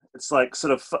it's like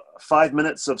sort of 5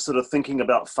 minutes of sort of thinking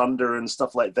about thunder and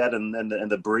stuff like that, and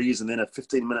the breeze, and then a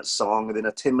 15-minute song, and then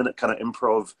a 10-minute kind of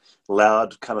improv,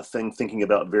 loud kind of thing, thinking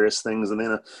about various things, and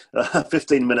then a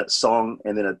 15-minute song,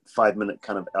 and then a 5-minute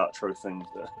kind of outro thing.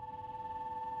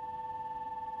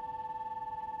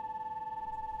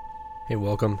 Hey,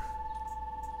 welcome.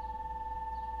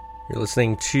 You're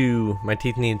listening to My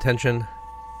Teeth Need Attention,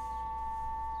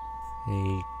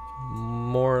 a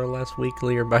more or less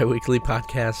weekly or bi-weekly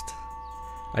podcast.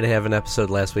 I didn't have an episode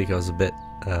last week. I was a bit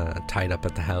tied up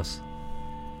at the house.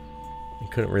 I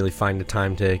couldn't really find the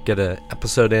time to get an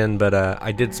episode in, but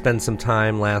I did spend some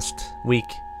time last week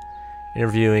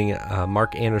interviewing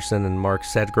Mark Anderson and Mark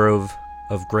Sedgrove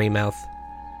of Greymouth,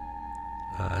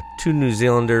 two New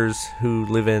Zealanders who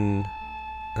live in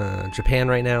Japan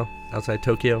right now, outside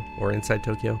Tokyo or inside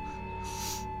Tokyo.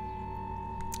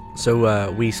 So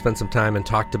we spent some time and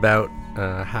talked about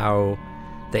how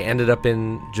they ended up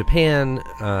in Japan,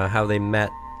 how they met,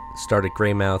 started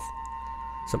Greymouth,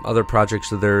 some other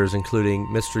projects of theirs, including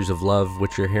Mysteries of Love,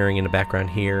 which you're hearing in the background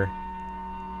here,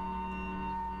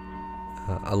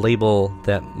 a label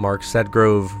that Mark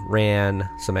Sedgrove ran,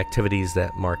 some activities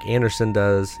that Mark Anderson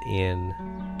does in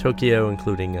Tokyo,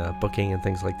 including booking and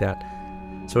things like that.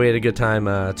 So we had a good time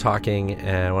talking,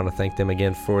 and I want to thank them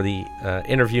again for the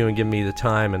interview and giving me the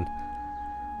time and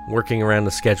working around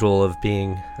the schedule of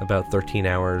being about 13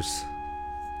 hours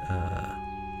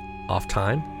off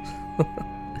time.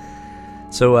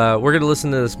 So we're going to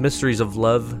listen to this Mysteries of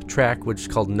Love track, which is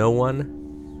called No One,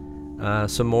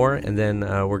 some more, and then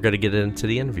we're going to get into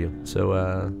the interview.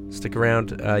 So stick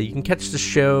around. You can catch the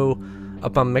show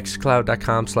up on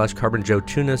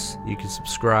mixcloud.com/CarbonJoeTunis. You can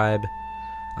subscribe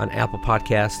on Apple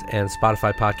Podcast and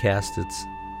Spotify Podcast. It's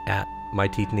at My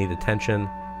Teeth Need Attention,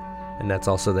 and that's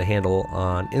also the handle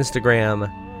on Instagram.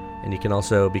 And you can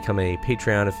also become a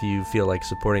Patreon if you feel like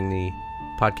supporting the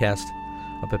podcast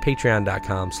up at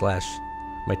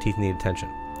patreon.com/My Teeth Need Attention.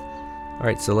 All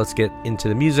right, so let's get into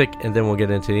the music, and then we'll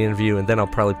get into the interview, and then I'll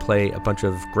probably play a bunch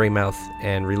of Greymouth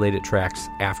and related tracks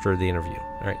after the interview.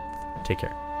 All right, take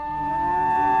care.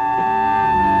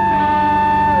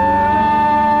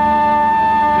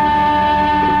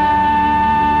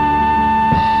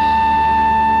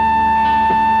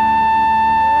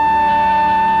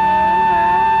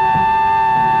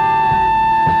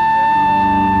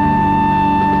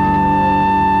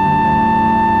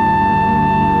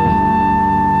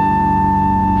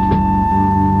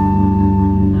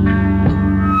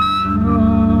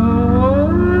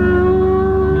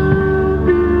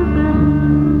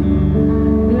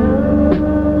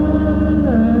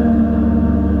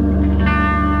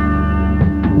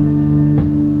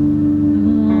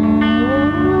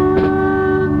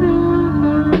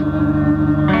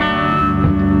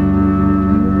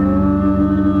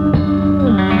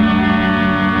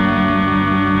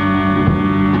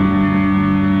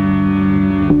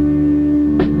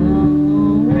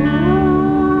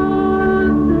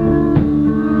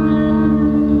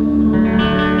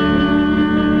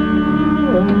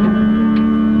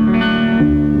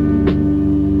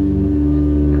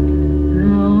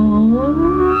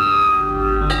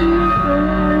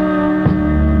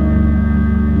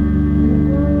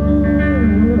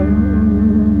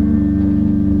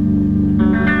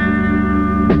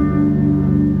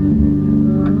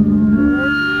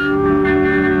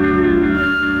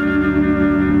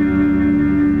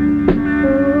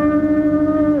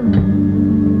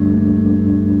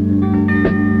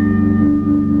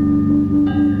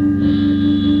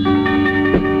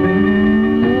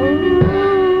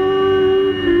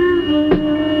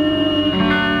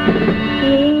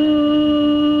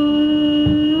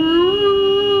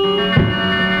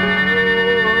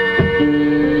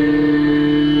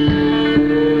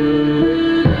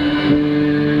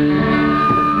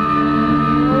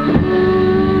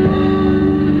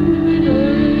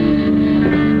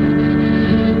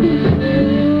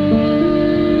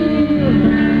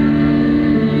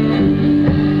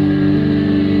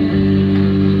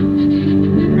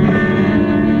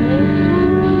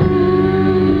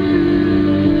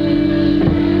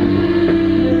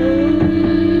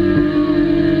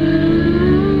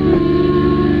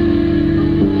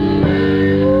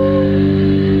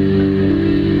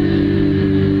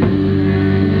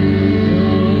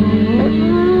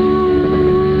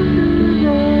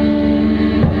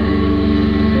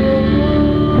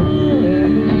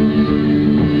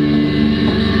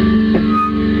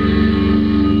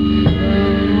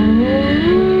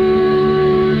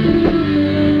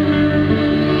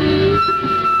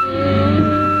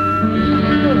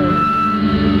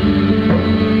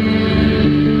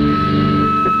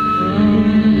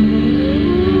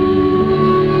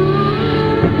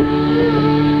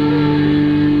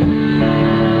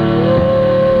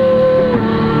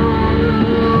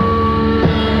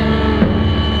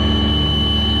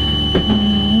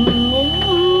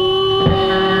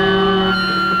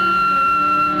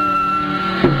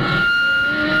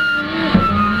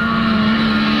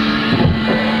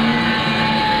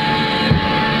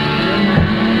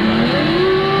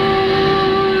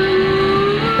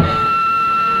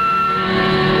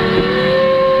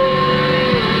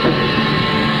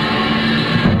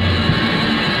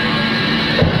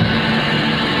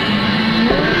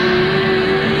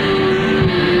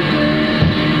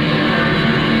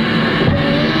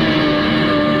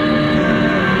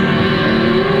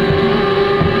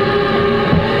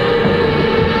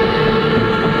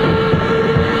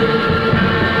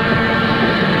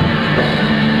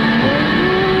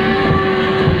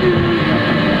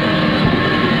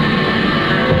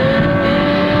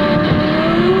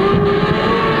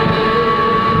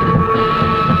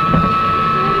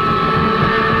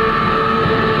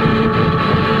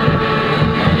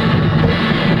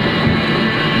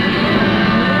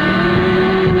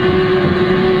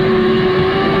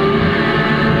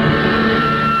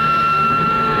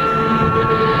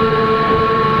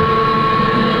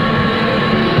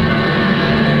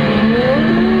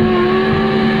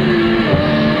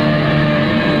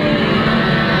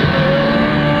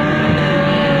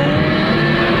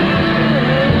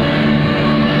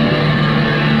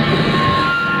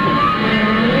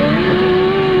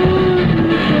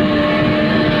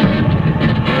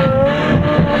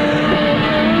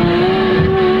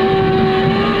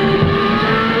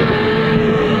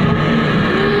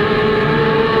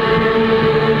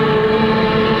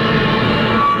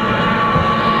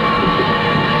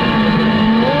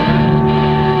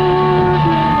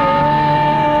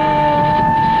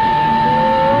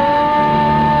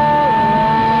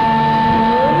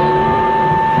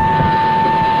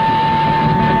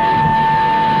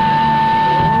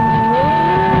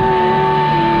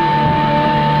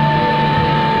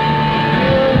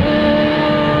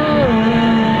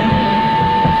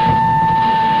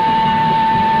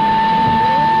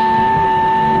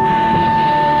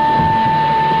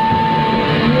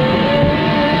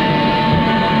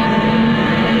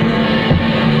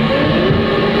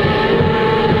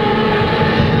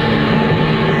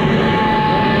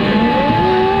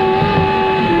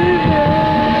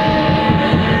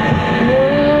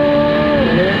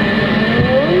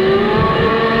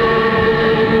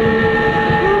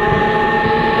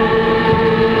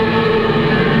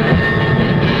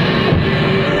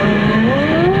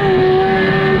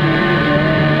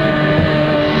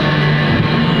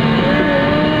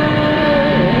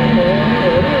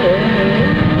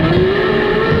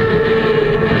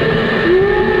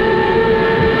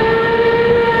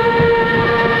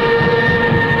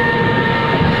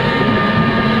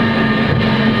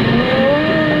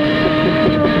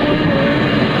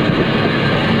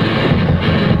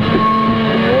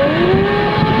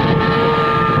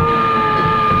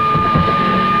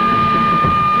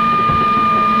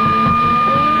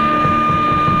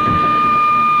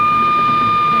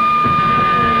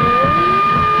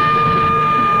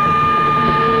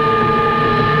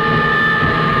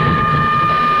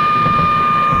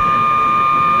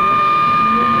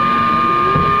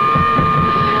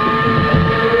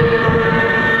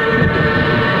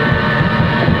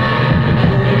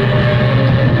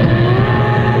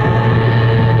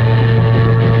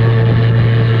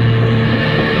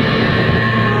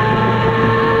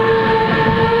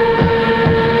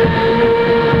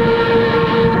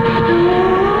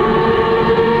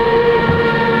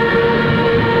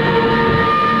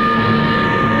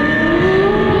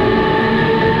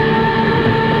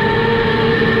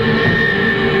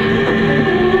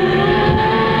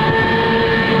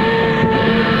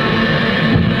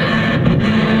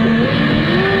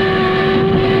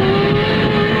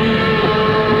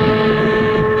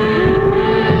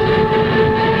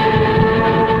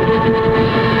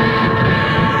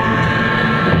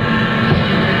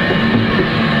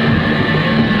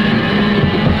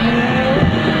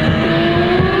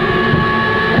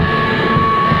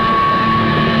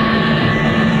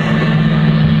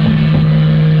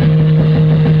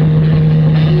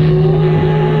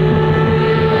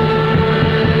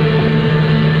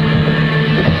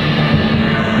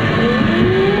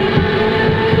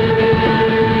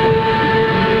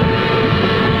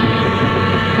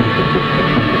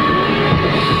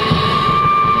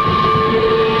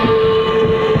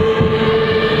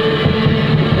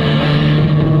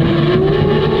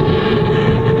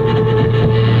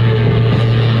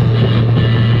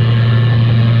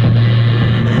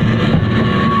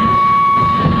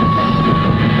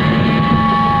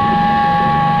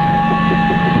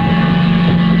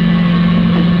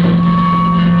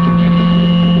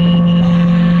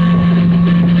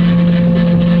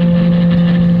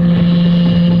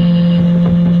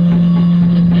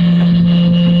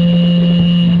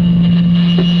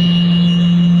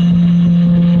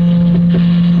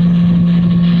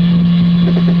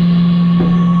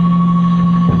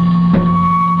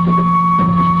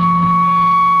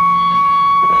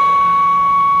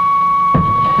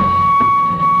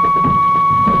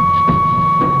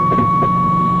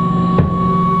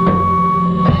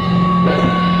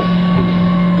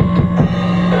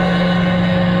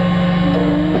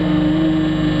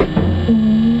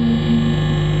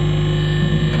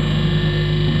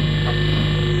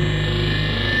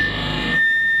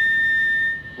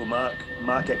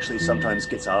 actually sometimes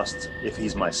gets asked if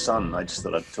he's my son. I just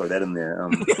thought I'd throw that in there.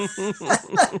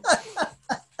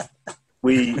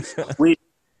 We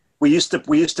used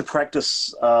to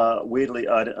practice weirdly.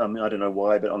 I don't know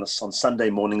why, but on Sunday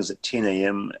mornings at 10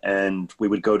 a.m. and we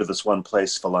would go to this one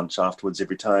place for lunch afterwards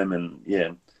every time. And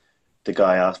yeah, the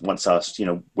guy once asked,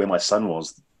 where my son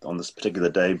was on this particular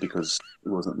day because he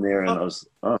wasn't there, and I was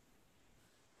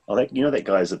that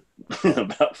guy's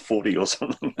about 40 or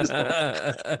something. I'm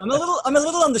a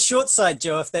little on the short side,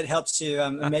 Joe, if that helps you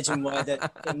imagine why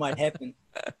that might happen.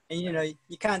 And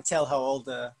you can't tell how old.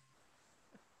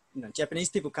 Japanese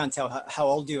people can't tell how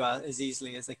old you are as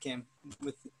easily as they can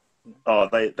with. Oh,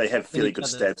 they have fairly good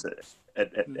stabs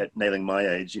at nailing my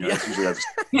age. It's usually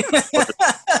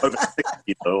over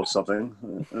 60 or something.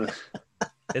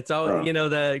 It's all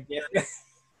the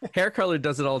hair color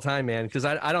does it all the time, man. Because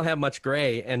I don't have much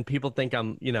gray, and people think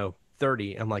I'm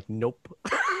 30. I'm like, nope.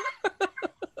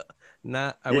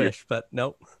 I wish, but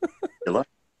nope.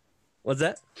 What's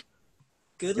that?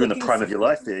 Good. You're in the prime of your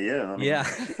life there, yeah.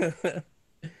 Yeah.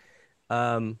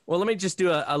 Well, let me just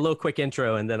do a little quick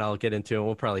intro, and then I'll get into it. And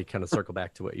we'll probably kind of circle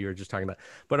back to what you were just talking about.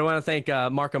 But I want to thank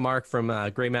Mark and Mark from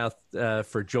Greymouth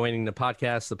for joining the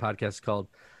podcast. The podcast is called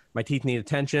My Teeth Need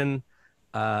Attention.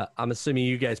 I'm assuming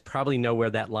you guys probably know where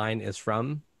that line is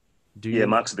from. Do you? Yeah,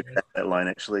 Mark's a big fan of that line,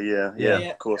 actually. Yeah,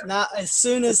 of course. As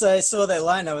soon as I saw that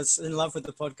line, I was in love with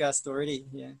the podcast already.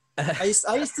 Yeah, I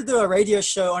used to do a radio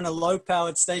show on a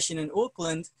low-powered station in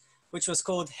Auckland, which was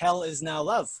called Hell Is Now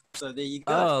Love. So there you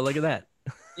go. Oh, look at that.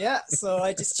 Yeah, so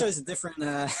I just chose a different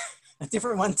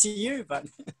one to you, but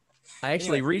I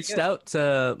actually reached out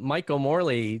to Michael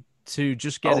Morley to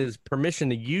just get his permission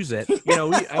to use it.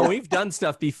 We've done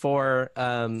stuff before.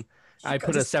 I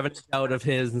put a 7 out of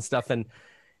his and stuff, and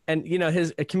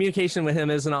his communication with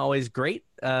him isn't always great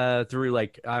through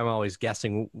I'm always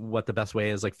guessing what the best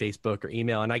way is, like Facebook or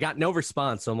email, and I got no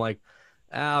response. So I'm like,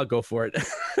 I'll go for it.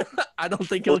 I don't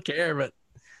think he'll care, but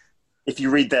if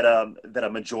you read that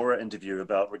Majora interview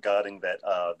regarding that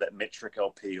metric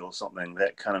LP or something,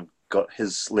 that kind of got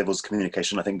his levels of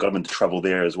communication. I think got him into trouble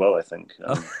there as well. I think.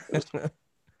 I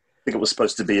think it was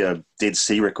supposed to be a Dead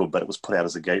Sea record, but it was put out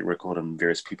as a Gate record, and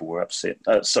various people were upset.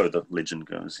 So the legend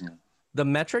goes. Yeah. The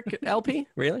metric LP,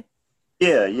 really?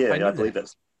 Yeah, I believe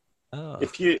that's. Oh.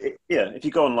 If you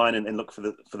go online and look for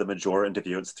the Majora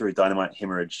interview, it's through Dynamite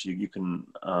Hemorrhage. You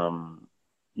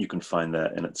can find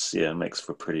that, and it makes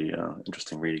for pretty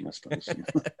interesting reading, I suppose.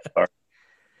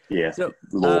 Yeah.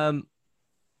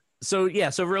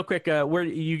 So real quick, where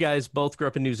you guys both grew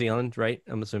up in New Zealand, right?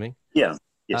 I'm assuming. Yeah.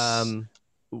 Yes.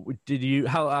 Did you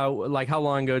how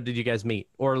long ago did you guys meet,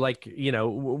 or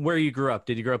where you grew up?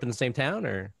 Did you grow up in the same town,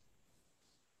 or?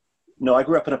 No, I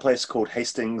grew up in a place called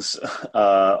Hastings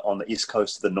on the east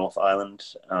coast of the North Island,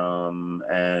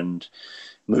 and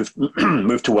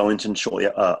moved to Wellington shortly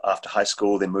after high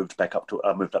school. Then moved up to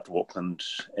Auckland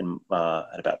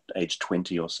at about age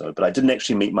 20 or so. But I didn't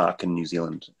actually meet Mark in New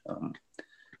Zealand.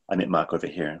 I met Mark over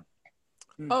here.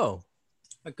 Oh,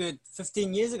 a good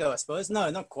 15 years ago, I suppose. No,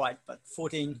 not quite, but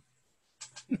 14.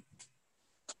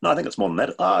 No, I think it's more than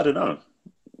that. I don't know.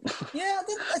 Yeah,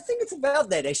 I think it's about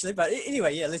that actually. But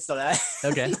anyway, yeah, let's not.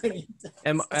 Okay.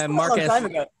 And Mark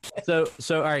S. So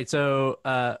all right. So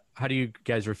how do you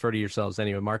guys refer to yourselves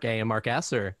anyway? Mark A and Mark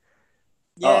S, or?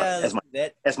 Yeah,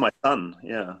 as my son.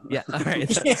 Yeah. Yeah. All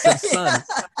right. So son.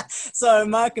 So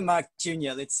Mark and Mark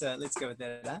Jr. Let's go with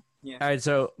that. Huh? Yeah. All right.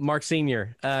 So Mark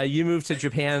Sr. You moved to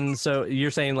Japan. So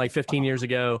you're saying 15 years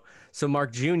ago. So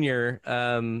Mark Jr.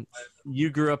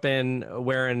 You grew up in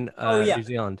where in New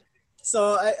Zealand?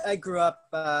 So I grew up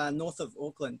north of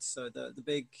Auckland, so the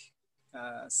big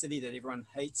city that everyone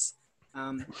hates.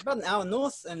 About an hour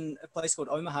north in a place called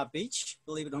Omaha Beach,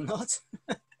 believe it or not.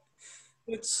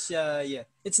 Which,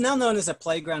 it's now known as a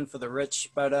playground for the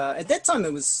rich. But at that time,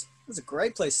 it was a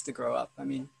great place to grow up. I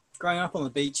mean, growing up on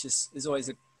the beach is always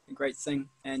a great thing.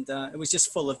 And it was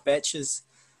just full of beaches.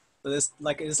 So it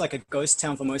was like a ghost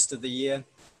town for most of the year.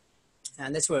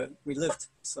 And that's where we lived,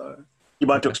 so... You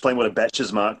might have to explain what a batch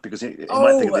is, Mark, because you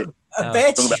might think of it. A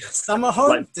batch, summer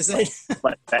home,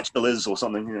 like bachelors or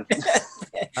something.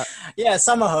 Yeah, yeah,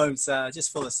 summer homes,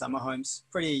 just full of summer homes.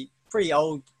 Pretty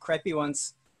old, crappy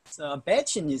ones. So a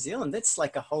batch in New Zealand, that's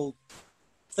like a whole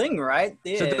thing, right?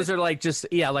 There. So those are like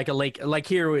a lake. Like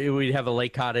here, we'd have a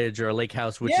lake cottage or a lake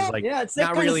house, which is it's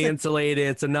not really insulated.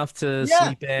 It's enough to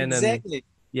sleep in. Exactly.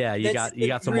 And you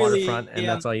got some waterfront, and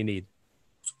that's all you need.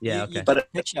 Yeah, okay.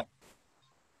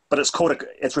 But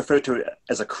it's referred to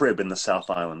as a crib in the South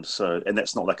Island. So, and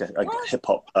that's not like a hip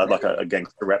hop, like a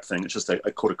gangster rap thing. It's just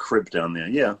called a crib down there.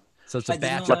 Yeah. So it's a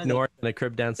batch up north and a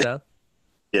crib down south.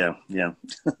 Yeah.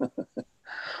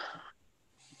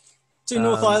 Two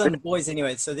North Island boys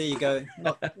anyway, so there you go.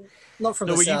 Not from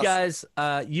so the were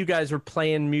south. you guys were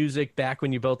playing music back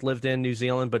when you both lived in New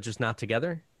Zealand, but just not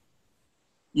together?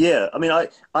 Yeah, I mean, I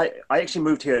actually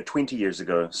moved here 20 years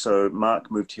ago. So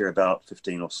Mark moved here about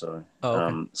 15 or so. Oh,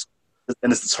 okay.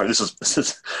 And sorry, this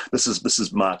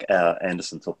is Mark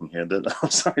Anderson talking here. I'm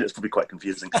sorry, that's probably quite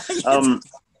confusing. It's going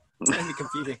to be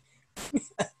confusing.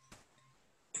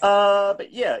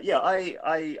 But yeah,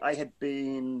 I had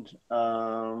been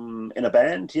in a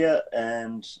band, yeah,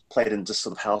 and played in just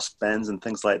sort of house bands and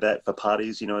things like that for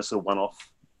parties, sort of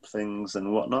one-off things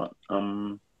and whatnot.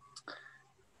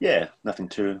 Yeah, nothing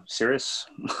too serious.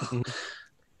 Mhm.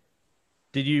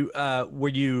 Did you were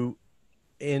you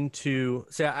into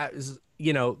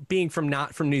being from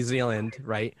not from New Zealand,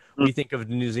 right? We think of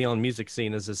the New Zealand music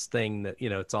scene as this thing that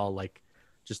it's all like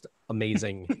just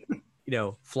amazing.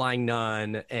 Flying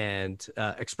Nun and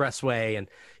Expressway, and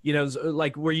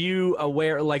like, were you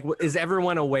aware, like, is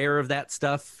everyone aware of that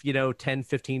stuff 10,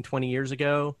 15, 20 years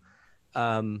ago?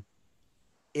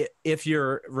 If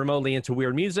you're remotely into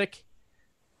weird music,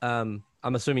 I'm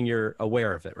assuming you're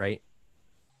aware of it, right?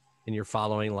 And you're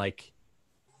following, like,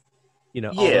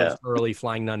 all those early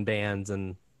Flying Nun bands.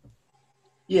 And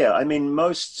yeah, I mean,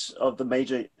 most of the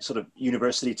major sort of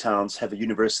university towns have a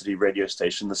university radio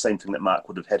station, the same thing that Mark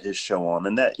would have had his show on.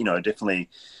 And that, definitely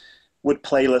would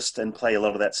playlist and play a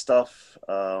lot of that stuff.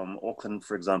 Auckland,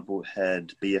 for example,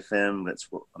 had BFM.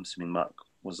 That's what I'm assuming Mark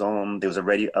was on. There was a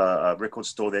record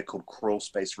store there called Crawl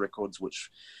Space Records, which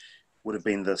would have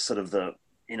been the sort of the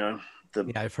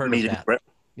I've heard of that.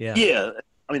 Yeah.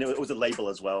 I mean, it was a label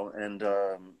as well. And,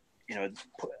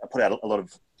 put out a lot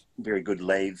of very good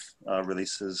Lave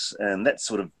releases, and that's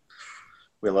sort of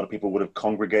where a lot of people would have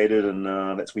congregated, and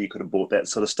that's where you could have bought that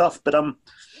sort of stuff. But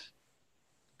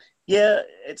yeah,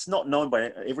 it's not known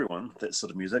by everyone, that sort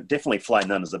of music. Definitely Fly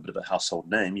Nun is a bit of a household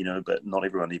name, but not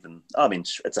everyone even, I mean,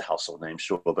 it's a household name,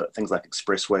 sure, but things like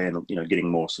Expressway and, getting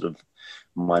more sort of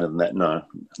minor than that, no,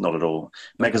 not at all.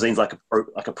 Magazines like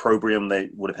Opprobrium, they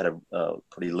would have had a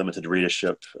pretty limited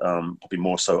readership, probably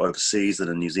more so overseas than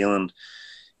in New Zealand.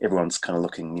 Everyone's kind of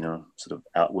looking, sort of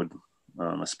outward,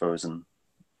 I suppose, and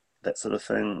that sort of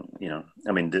thing.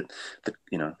 I mean,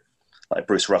 like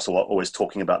Bruce Russell always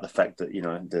talking about the fact that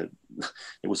that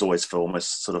it was always for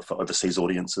almost sort of for overseas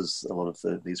audiences. A lot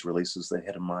of these releases they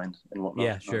had in mind and whatnot.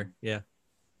 Yeah, sure, yeah,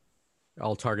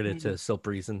 all targeted to Silk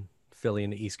Breeze and Philly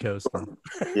and the East Coast. And,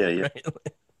 yeah. Right?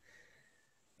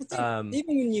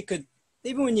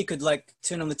 Even when you could like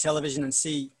turn on the television and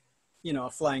see, a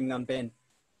Flying Nun band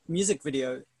music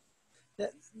video.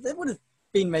 That would have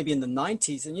been maybe in the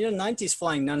 90s, and 90s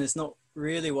Flying Nun is not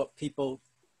really what people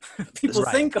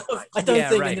think of. I don't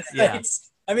think in the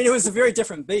States. I mean, it was a very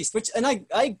different beast. And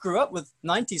I grew up with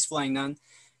 90s Flying Nun,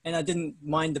 and I didn't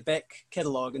mind the back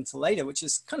catalog until later, which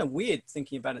is kind of weird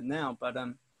thinking about it now. But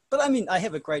I mean, I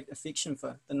have a great affection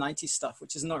for the 90s stuff,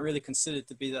 which is not really considered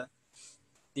to be the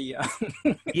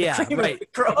yeah, right.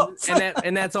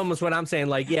 and that's almost what I'm saying.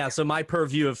 Like, yeah, so my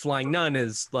purview of Flying Nun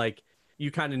is like,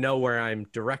 you kind of know where I'm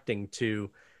directing to,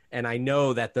 and I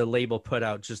know that the label put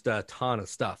out just a ton of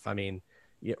stuff. I mean,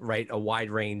 right, a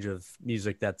wide range of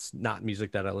music that's not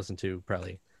music that I listen to,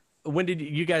 probably. When did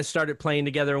you guys started playing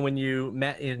together? When you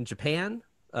met in Japan?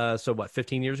 So what,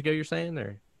 15 years ago, you're saying?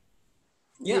 Or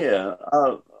yeah.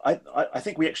 I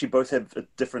think we actually both have a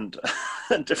different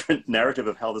narrative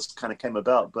of how this kind of came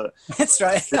about, but that's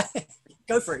right.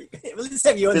 Go for it. Let's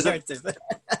have your narrative.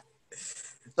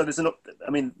 So there's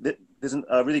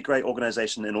a really great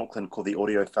organization in Auckland called the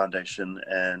Audio Foundation,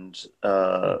 and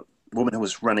a woman who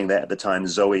was running that at the time,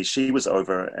 Zoe, she was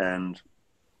over, and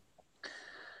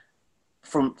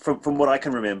from what I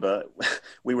can remember,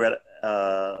 we were at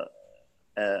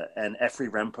an Afri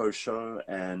Rampo show,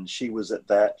 and she was at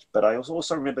that. But I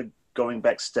also remember going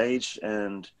backstage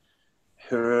and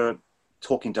her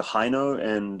talking to Heino,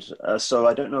 and so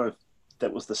I don't know if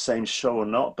that was the same show or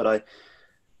not, but I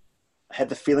had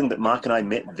the feeling that Mark and I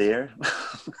met there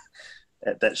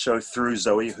at that show through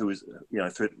Zoe, who was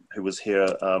who was here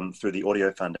through the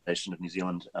Audio Foundation of New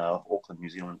Zealand, Auckland, New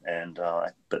Zealand, and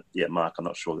but yeah, Mark, I'm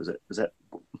not sure. Is that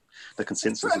the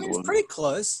consensus? I mean, it's pretty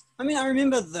close. I mean, I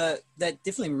remember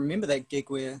definitely remember that gig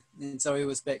where Zoe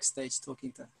was backstage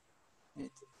talking to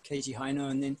Keiji Heino,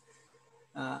 and then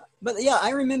but yeah,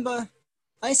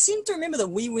 I seem to remember that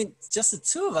we went, just the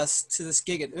two of us, to this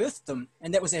gig at Earthdom,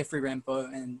 and that was Afri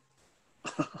Rampo, and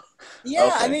yeah,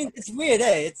 okay. I mean, it's weird,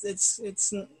 eh?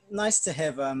 It's nice to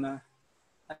have a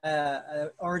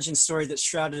origin story that's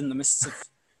shrouded in the mists of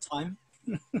time.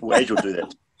 Well, age will do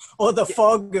that. Or the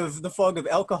fog of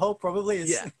alcohol probably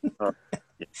is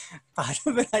part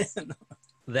of it. I don't know.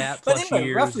 that But plus anyway,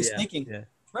 years. roughly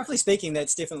speaking,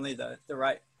 that's definitely the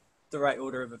right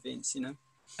order of events. You know.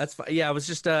 That's fine. Yeah,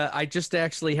 I just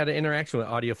actually had an interaction with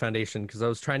Audio Foundation because I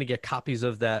was trying to get copies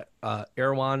of that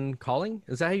Erewhon Calling.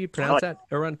 Is that how you pronounce that?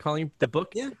 Erewhon Calling, the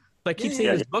book? Yeah. But I keep seeing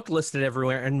this book listed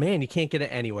everywhere, and man, you can't get it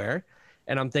anywhere.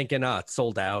 And I'm thinking, oh, it's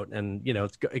sold out, and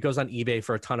it goes on eBay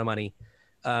for a ton of money.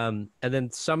 And then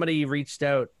somebody reached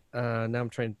out. Now I'm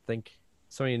trying to think.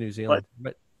 Somebody in New Zealand,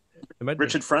 but it might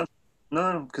Richard Francis.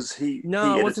 No, because he.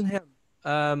 No, he it wasn't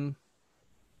him.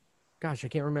 Gosh, I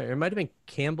can't remember. It might have been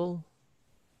Campbell.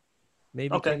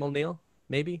 Maybe Campbell Neal.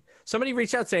 Maybe somebody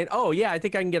reached out saying, "Oh yeah, I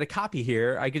think I can get a copy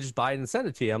here. I could just buy it and send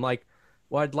it to you." I'm like,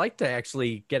 "Well, I'd like to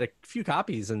actually get a few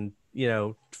copies and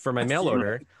for my mail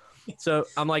order." So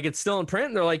I'm like, "It's still in print?"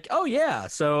 And they're like, "Oh yeah."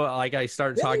 So like I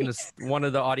started talking to one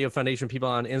of the Audio Foundation people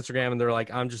on Instagram, and they're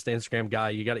like, "I'm just the Instagram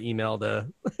guy. You got to email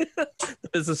the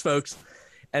business folks."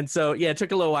 And so yeah, it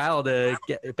took a little while to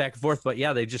get it back and forth, but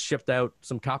yeah, they just shipped out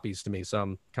some copies to me, so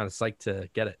I'm kind of psyched to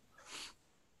get it.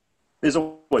 There's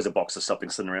always a box of something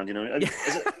sitting around, I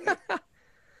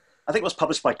think it was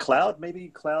published by Cloud, maybe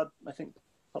Cloud. I think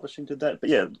publishing did that, but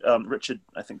yeah, Richard,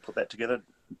 I think, put that together.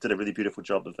 Did a really beautiful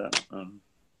job of that.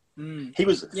 He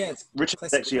was Richard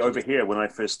was actually over here when I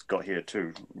first got here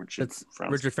too.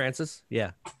 Richard Francis,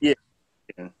 yeah.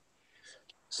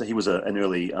 So he was an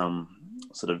early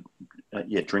sort of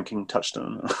drinking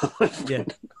touchstone. Yeah,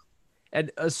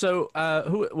 and so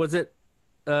who was it?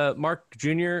 Mark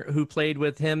Jr., who played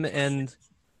with him and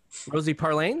Rosie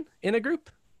Parlane in a group.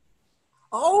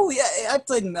 Oh yeah, I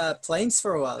played in Planes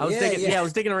for a while. I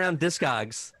was digging around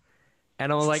Discogs,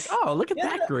 and I was like, "Oh, look at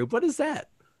that group! What is that?"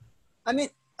 I mean,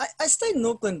 I stayed in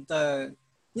Auckland. I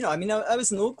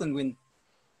was in Auckland when.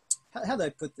 How do I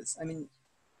put this? I mean,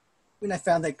 when I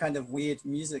found that kind of weird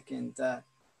music, and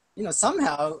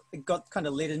somehow it got kind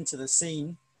of led into the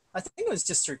scene. I think it was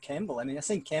just through Campbell. I mean, I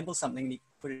sent Campbell something, and he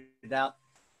put it out.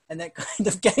 And that kind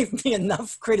of gave me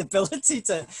enough credibility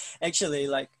to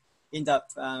actually end up,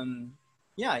 I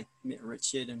met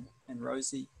Richard and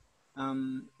Rosie.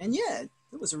 And yeah,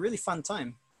 it was a really fun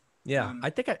time. Yeah, I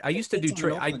think I used to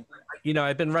do,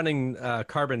 I've been running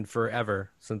Carbon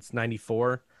forever, since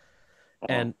 94.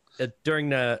 And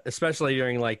especially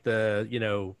during like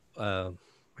the,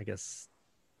 I guess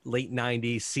late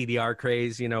 90s CDR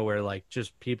craze, where like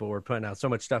just people were putting out so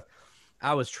much stuff.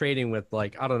 I was trading with I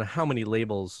don't know how many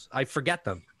labels. I forget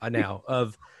them now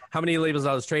of how many labels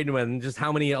I was trading with and just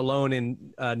how many alone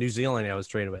in New Zealand I was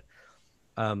trading with.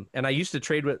 And I used to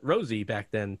trade with Rosie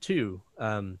back then too.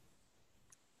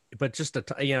 But just,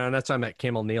 and that's why I met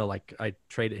Campbell Neal. Like I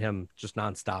traded him just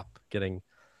nonstop getting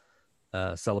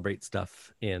Celebrate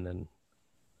stuff in. And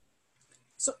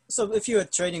So if you were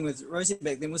trading with Rosie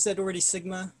back then, was that already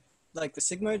Sigma? Like the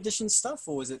Sigma edition stuff,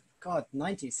 or was it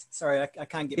 90s? Sorry, I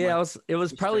can't get. Yeah, it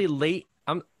was probably late.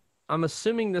 I'm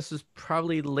assuming this is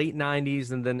probably late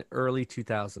 90s and then early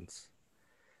 2000s.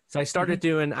 So I started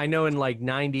doing. I know in like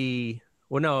 90.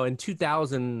 Well, no, in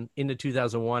 2000 into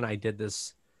 2001, I did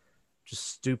this just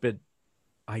stupid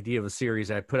idea of a series.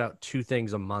 I put out 2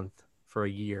 things a month for a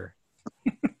year,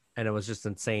 and it was just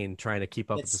insane trying to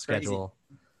keep up with the schedule.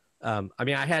 I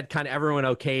mean, I had kind of everyone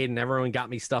okayed and everyone got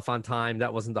me stuff on time.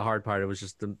 That wasn't the hard part. It was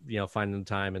just finding the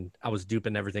time, and I was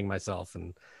duping everything myself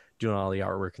and doing all the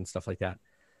artwork and stuff like that.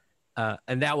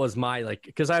 And that was my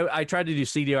because I tried to do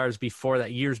CDRs before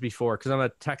that, years before, because I'm a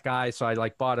tech guy. So I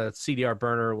bought a CDR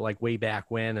burner way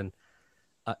back when, and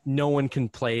no one can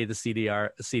play the CDR.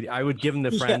 I would give them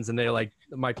to friends, and they're like,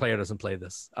 "My player doesn't play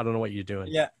this. I don't know what you're doing."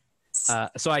 Yeah.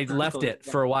 So I left it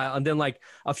for a while, and then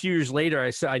a few years later,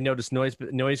 I noticed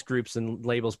noise groups and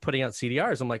labels putting out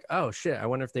CDRs. I'm like, oh shit, I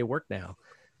wonder if they work now.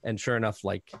 And sure enough,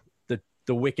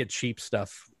 the wicked cheap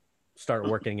stuff started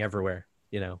working everywhere.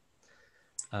 Yeah,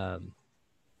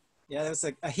 there was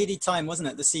a heady time, wasn't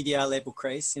it? The CDR label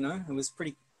craze. It was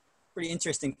pretty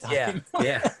interesting time.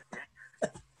 Yeah.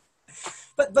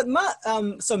 But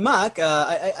Mark,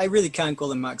 I really can't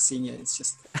call him Mark Senior. It's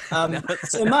just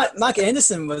so Mark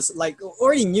Anderson was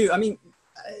already knew. I mean,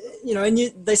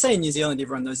 they say in New Zealand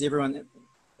everyone knows everyone.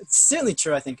 It's certainly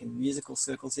true, I think, in musical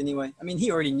circles anyway. I mean,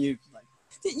 he already knew.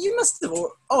 You must have.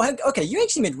 Oh, okay. You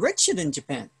actually met Richard in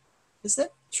Japan. Is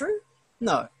that true?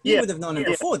 No, you would have known him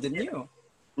before, didn't you?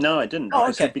 No, I didn't. Oh,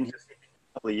 okay. I've been here for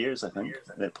a couple of years, I think,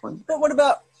 at that point. But what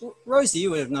about Rosie?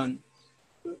 You would have known.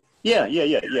 Yeah.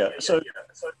 So,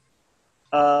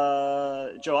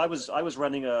 Joe, I was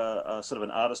running a sort of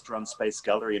an artist-run space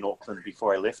gallery in Auckland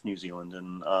before I left New Zealand,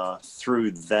 and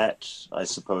through that, I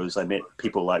suppose I met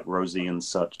people like Rosie and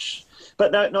such.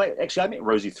 But no, actually, I met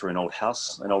Rosie through an old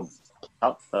house, an old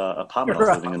apartment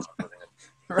I was living in.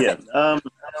 Right. Yeah.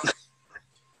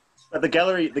 The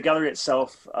gallery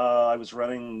itself, I was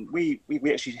running. We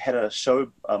actually had a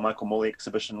show, Michael Morley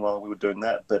exhibition, while we were doing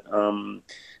that. But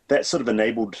that sort of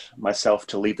enabled myself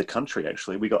to leave the country.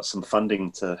 Actually, we got some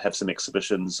funding to have some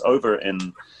exhibitions over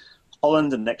in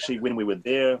Holland, and actually, when we were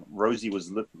there, Rosie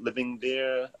was living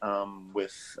there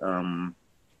with oh,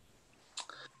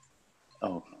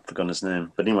 I've forgotten his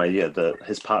name. But anyway, yeah,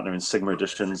 his partner in Sigma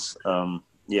Editions.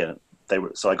 Yeah, they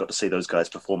were. So I got to see those guys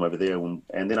perform over there, and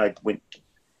then I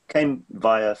came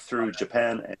through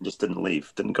Japan and just didn't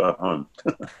leave, didn't go home.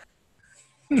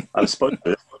 I was supposed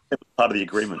to. It was part of the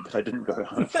agreement, but I didn't go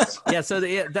home. Yeah, so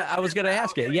I was going to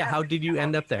ask you. Yeah, how did you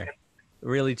end up there?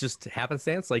 Really, just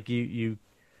happenstance? Like you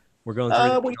were going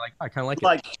through. Well, like, I kind of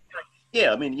like it.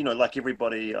 Yeah, I mean, like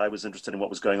everybody, I was interested in what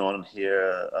was going on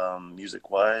here,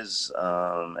 music-wise,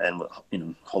 and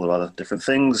a whole lot of other different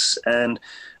things. And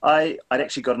I'd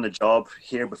actually gotten a job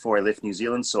here before I left New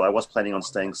Zealand, so I was planning on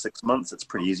staying 6 months. It's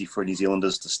pretty easy for New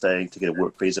Zealanders to get a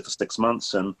work visa for 6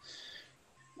 months. And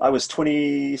I was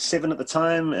 27 at the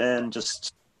time, and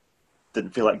just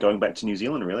didn't feel like going back to New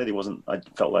Zealand. Really, I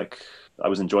felt like I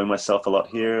was enjoying myself a lot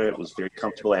here. It was very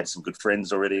comfortable. I had some good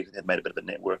friends already. Had made a bit of a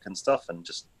network and stuff, and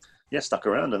just. Yeah, stuck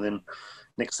around, and then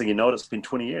next thing you know, it's been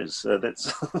 20 years.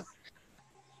 That's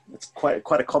it's quite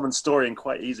a common story and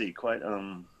quite easy.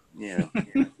 Yeah.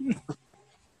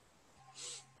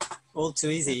 All too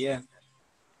easy, yeah.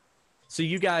 So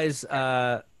you guys,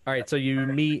 all right. So you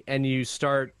meet and you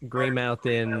start Greymouth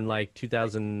in like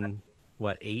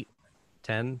 2008,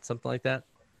 10, something like that.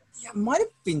 Yeah, it might have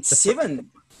been 7.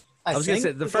 I was going to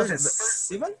say the first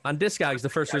 7 on Discogs. The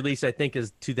first release I think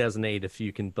is 2008, if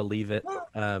you can believe it.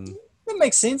 That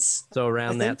makes sense. So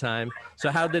around that time. So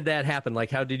how did that happen?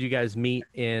 Like, how did you guys meet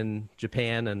in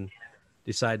Japan and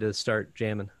decide to start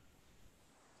jamming?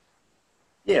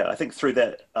 Yeah, I think through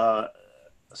that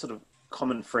sort of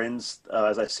common friends,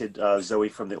 as I said, Zoe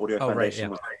from the Audio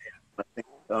Foundation. Right, yeah. I think.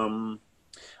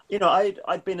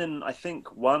 I'd been in, I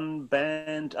think, one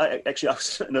band. Actually, I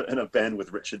was in a band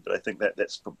with Richard, but I think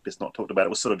that's best not talked about. It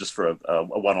was sort of just for a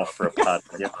one-off for a part.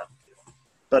 Yeah.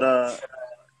 But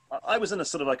I was in a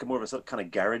sort of like more of a sort of kind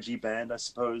of garagey band, I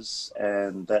suppose,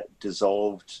 and that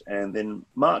dissolved. And then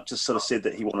Mark just sort of said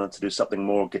that he wanted to do something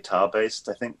more guitar-based,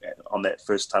 I think, on that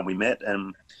first time we met.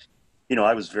 And,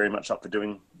 I was very much up for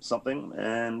doing something.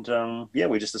 And,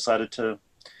 we just decided to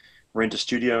rent a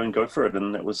studio and go for it.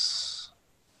 And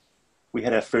we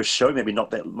had our first show, maybe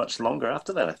not that much longer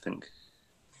after that, I think.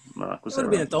 Mark, was it would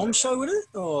have been a dome show, would it?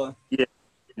 Or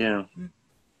yeah.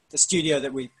 The studio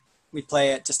that we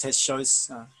play at just has shows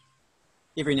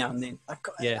every now and then. I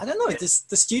don't know. Does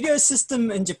the studio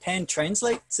system in Japan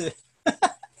translate to?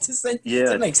 Does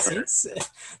that make sense?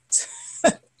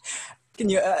 Can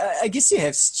you? I guess you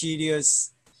have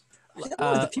studios. I don't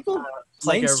know, do people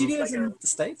play in studios in the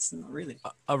States? Not really.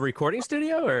 A recording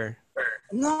studio or?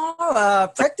 No,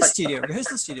 practice studio,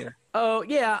 rehearsal studio. Oh,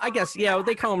 yeah, I guess. Yeah,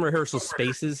 they call them rehearsal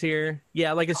spaces here.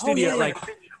 Yeah, like a studio, like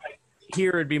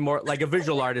here it'd be more like a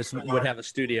visual artist would have a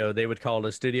studio. They would call it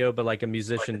a studio, but like a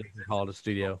musician doesn't call it a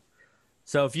studio.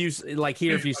 So if you, like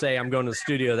here, if you say I'm going to the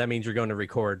studio, that means you're going to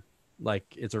record. Like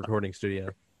it's a recording studio.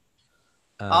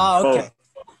 Okay.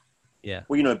 Yeah.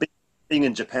 Well, being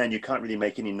in Japan, you can't really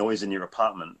make any noise in your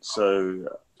apartment. So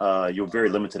you're very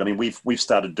limited. I mean, we've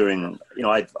started doing,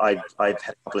 I've had a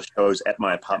couple of shows at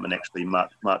my apartment actually.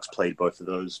 Mark's played both of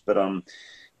those, but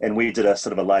and we did a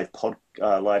sort of a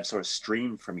live sort of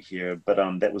stream from here. But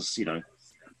that was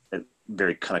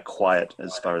very kind of quiet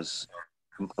as far as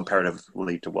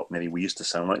comparatively to what maybe we used to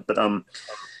sound like. But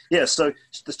so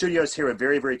the studios here are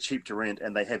very, very cheap to rent,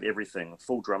 and they have everything: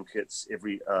 full drum kits,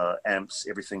 every amps,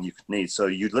 everything you could need. So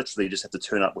you literally just have to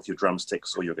turn up with your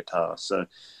drumsticks or your guitar. So.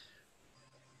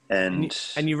 And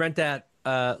you rent that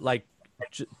like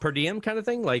per diem kind of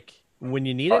thing, like when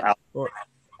you need it, or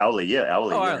hourly,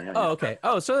 hourly. Oh, okay.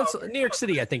 Oh, so that's New York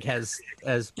City. I think has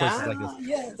places like this.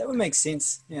 Yeah, that would make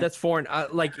sense. Yeah. That's foreign.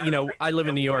 Like I live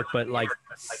in New York, but like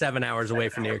 7 hours away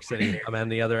from New York City. I'm on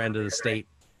the other end of the state.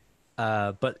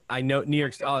 But I know New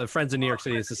York. Friends in New York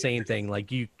City, it's the same thing.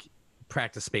 Like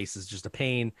practice space is just a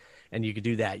pain, and you could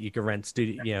do that. You could rent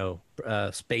studio,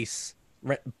 space,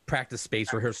 practice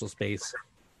space, rehearsal space.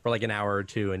 For like an hour or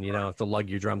two, and you don't have to lug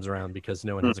your drums around because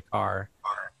no one has a car.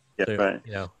 Yeah, so,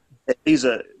 right.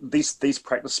 These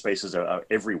practice spaces are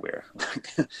everywhere.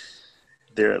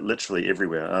 They're literally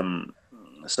everywhere.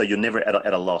 So you're never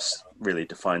at a loss really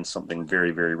to find something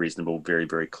very, very reasonable, very,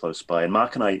 very close by. And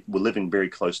Mark and I were living very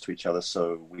close to each other,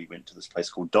 so we went to this place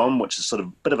called Dom, which is sort of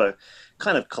a bit of a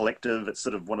kind of collective. It's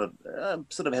sort of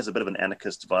sort of has a bit of an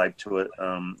anarchist vibe to it,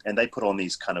 and they put on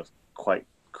these kind of quite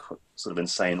sort of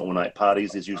insane all-night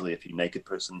parties. There's usually a few naked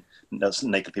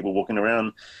people walking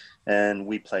around, and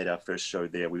we played our first show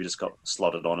there. We just got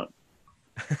slotted on it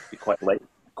quite late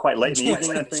in the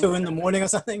evening, I think. 2 in the morning or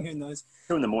something, who knows?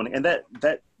 2 in the morning, and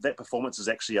that performance is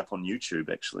actually up on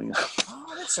YouTube, actually.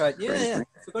 Oh, that's right. Yeah.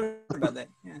 Forgot about that.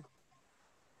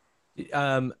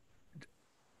 Yeah.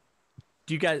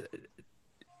 Do you guys?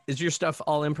 Is your stuff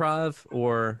all improv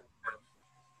or?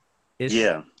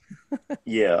 Yeah.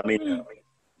 I mean,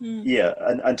 yeah.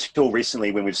 Until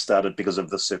recently, when we've started, because of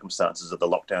the circumstances of the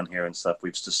lockdown here and stuff,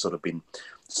 we've just sort of been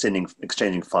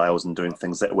exchanging files and doing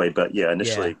things that way. But yeah,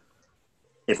 initially.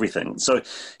 Everything. So,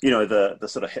 the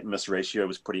sort of hit and miss ratio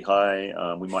was pretty high.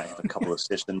 We might have a couple of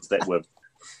sessions that were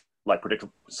like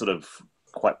sort of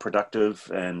quite productive,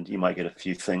 and you might get a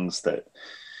few things that,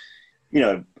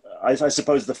 I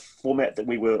suppose the format that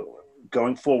we were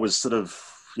going for was sort of,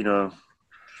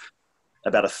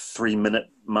 about a 3-minute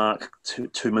mark,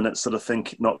 2 minutes sort of thing,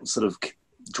 not sort of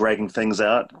dragging things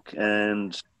out.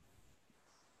 And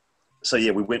so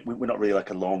yeah, we're not really like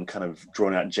a long kind of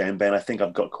drawn out jam band. I think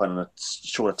I've got quite a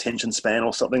short attention span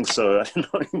or something. So I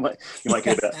don't know, you might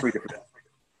get about three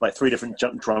different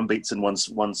drum beats in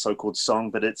one so-called song.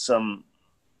 But it's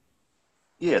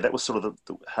that was sort of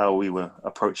how we were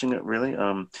approaching it really.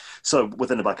 So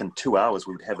within about 2 hours,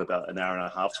 we would have about an hour and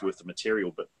a half's worth of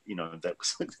material. But that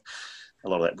was a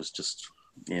lot of that was just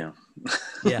yeah.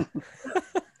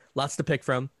 Lots to pick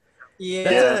from.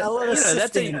 Yeah, a lot of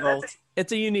sifting involved.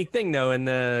 It's a unique thing, though, in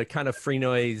the kind of free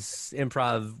noise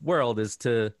improv world, is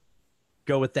to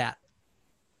go with that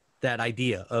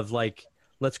idea of like,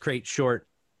 let's create short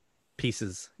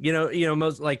pieces.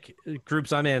 Most like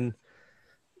groups I'm in,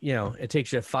 it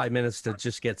takes you 5 minutes to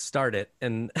just get started,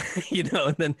 and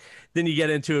and then you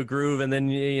get into a groove, and then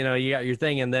you got your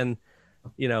thing, and then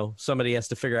somebody has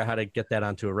to figure out how to get that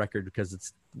onto a record because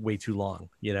it's way too long.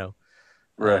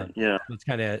 Right. Yeah.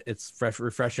 It's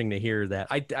refreshing to hear that.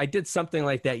 I did something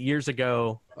like that years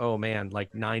ago. Oh man,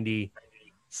 like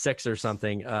 96 or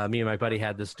something. Me and my buddy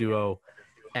had this duo,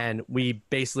 and we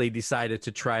basically decided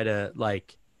to try to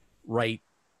like write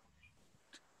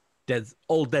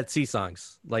old Dead Sea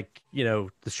songs, like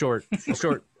the short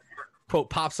quote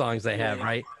pop songs they have,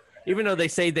 right? Even though they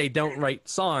say they don't write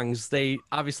songs, they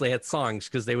obviously had songs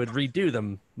because they would redo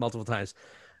them multiple times.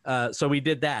 So we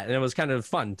did that, and it was kind of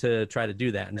fun to try to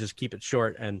do that and just keep it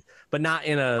short, but not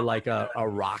in a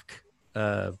rock,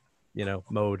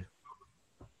 mode.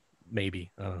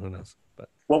 Maybe I don't know, who knows. But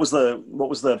what was the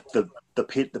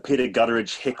Peter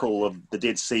Gutteridge heckle of the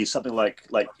Dead Sea? Something like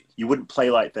you wouldn't play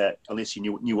like that unless you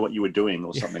knew what you were doing,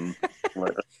 or something.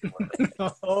 Like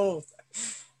that. Oh.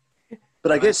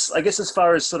 But I guess as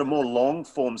far as sort of more long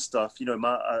form stuff,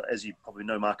 as you probably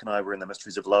know, Mark and I were in the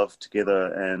Mysteries of Love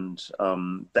together, and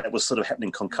that was sort of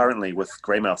happening concurrently with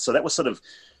Greymouth. So that was sort of,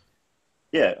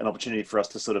 an opportunity for us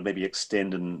to sort of maybe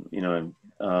extend and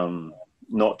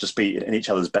not just be in each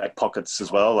other's back pockets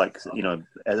as well. Like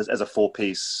as a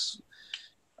 4-piece,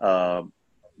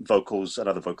 vocals,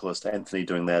 another vocalist, Anthony,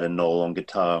 doing that, and Noel on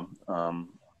guitar,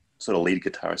 sort of lead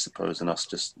guitar, I suppose, and us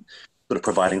just sort of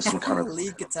providing some kind of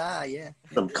lead guitar,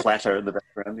 some clatter in the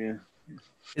background. Yeah.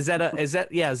 Is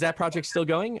that project still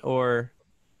going, or?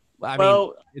 I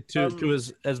mean,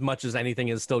 to as much as anything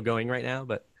is still going right now,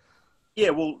 but.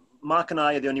 Yeah, well, Mark and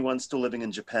I are the only ones still living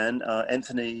in Japan.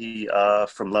 Anthony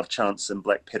from Love Chance and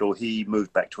Black Pedal, he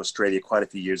moved back to Australia quite a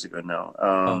few years ago now.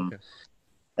 Okay.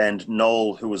 And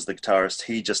Noel, who was the guitarist,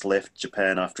 he just left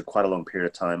Japan after quite a long period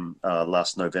of time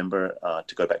last November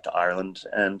to go back to Ireland.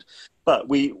 But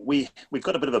we've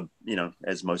got a bit of a,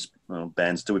 as most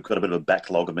bands do, we've got a bit of a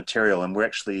backlog of material, and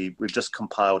we've just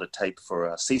compiled a tape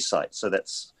for Seaside, so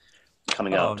that's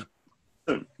coming out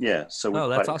soon. Yeah, so we're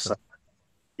that's quite awesome. excited.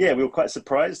 Yeah, we were quite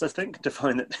surprised, I think, to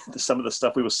find that some of the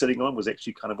stuff we were sitting on was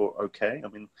actually kind of okay. I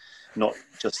mean, not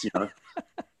just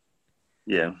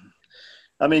yeah.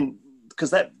 I mean, because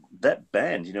that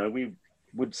band, we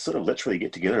would sort of literally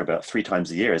get together about 3 times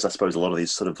a year, as I suppose a lot of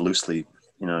these sort of loose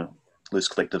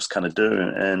collectives kind of do.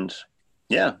 And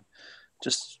yeah,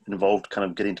 just involved kind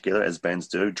of getting together as bands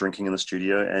do, drinking in the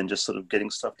studio and just sort of getting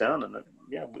stuff down. And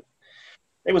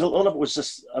it was a lot of it was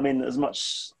just, I mean, as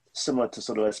much similar to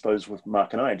sort of, I suppose, with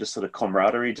Mark and I, just sort of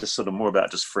camaraderie, just sort of more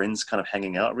about just friends kind of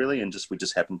hanging out really. And we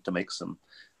just happened to make some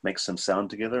sound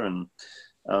together. And,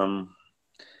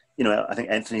 I think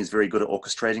Anthony's very good at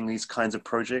orchestrating these kinds of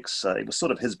projects. It was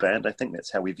sort of his band. I think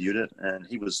that's how we viewed it. And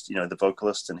he was, the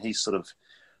vocalist, and he sort of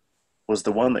was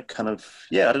the one that kind of,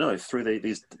 I don't know, threw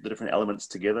the different elements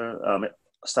together. It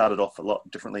started off a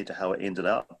lot differently to how it ended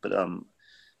up, but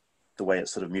the way it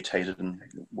sort of mutated and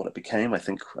what it became, I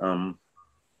think,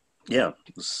 it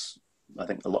was I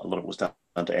think a lot of it was down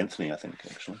to Anthony. I think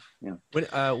actually, yeah.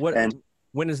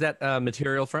 When is that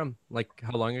material from? Like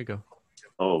how long ago?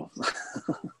 Oh,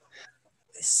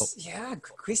 yeah,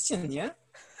 good question. Yeah,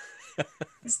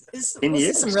 was 10 there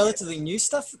years. some relatively new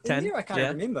stuff in 10? there? I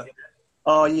can't remember.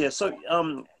 Oh yeah, so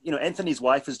Anthony's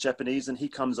wife is Japanese, and he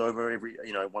comes over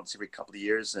once every couple of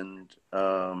years, and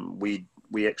we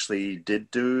actually did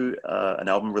do an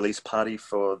album release party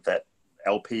for that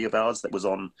LP of ours that was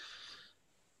on.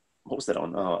 What was that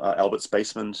on? Albert's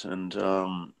Basement,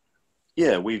 and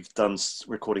yeah, we've done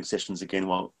recording sessions again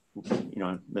while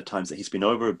the times that he's been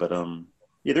over. But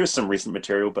yeah, there is some recent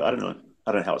material, but I don't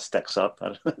know how it stacks up. I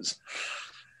don't know.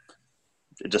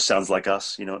 It just sounds like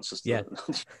us, It's just yeah.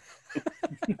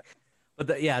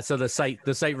 But so the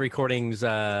site recordings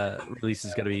release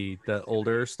is going to be the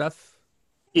older stuff.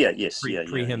 Yeah. Yes.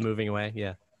 Pre him moving away.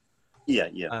 Yeah. Yeah.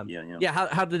 Yeah.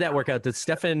 How did that work out? Did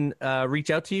Stefan reach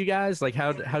out to you guys? Like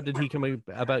how did he come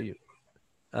about you?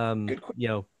 Working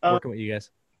with you guys.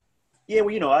 Yeah.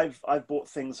 Well, I've bought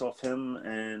things off him,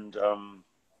 and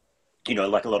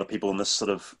like a lot of people in this sort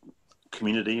of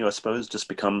community, I suppose, just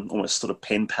become almost sort of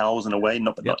pen pals in a way.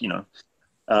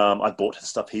 I bought his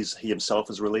stuff he himself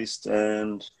has released,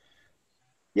 and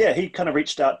yeah, he kind of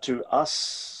reached out to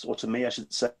us, or to me, I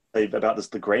should say, about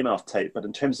the Greymouth tape. But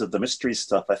in terms of the mystery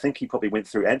stuff, I think he probably went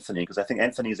through Anthony, because I think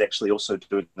Anthony is actually also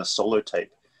doing a solo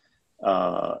tape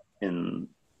in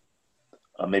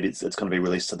maybe it's going to be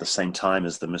released at the same time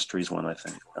as the Mysteries one, I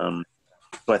think. So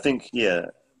I think, yeah,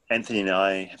 Anthony and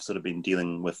I have sort of been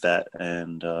dealing with that,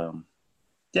 and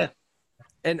yeah.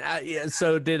 And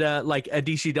so did like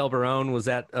Adichie Del Barone, was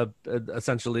that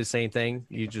essentially the same thing?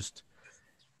 You just,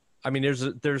 I mean,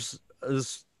 there's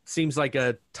seems like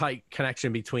a tight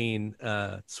connection between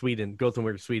Sweden,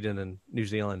 Gothenburg, Sweden, and New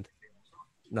Zealand.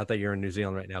 Not that you're in New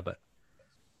Zealand right now, but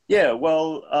yeah.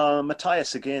 Well,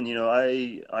 Matthias again.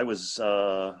 I was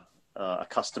a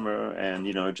customer, and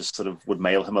just sort of would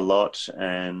mail him a lot,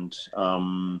 and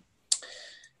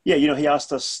yeah, he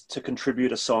asked us to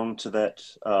contribute a song to that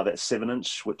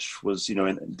 7-inch, which was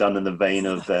done in the vein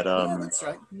of that. Yeah, that's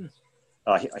right.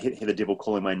 I hear the devil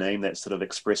calling my name. That sort of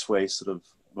expressway, sort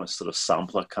of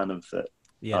sampler kind of that.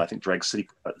 Yeah, I think Drag City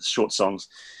short songs,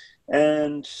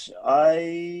 and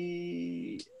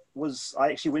I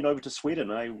actually went over to Sweden.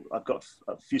 I've got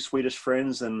a few Swedish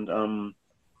friends, and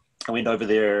I went over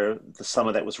there the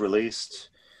summer that was released.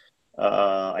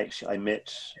 I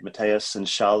met Matthias and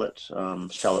Charlotte.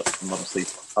 Charlotte, obviously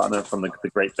partner from the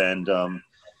great band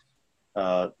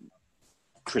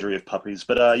Treasury of Puppies.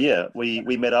 But yeah, we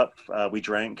met up. We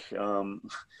drank.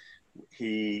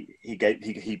 He gave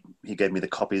me the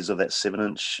copies of that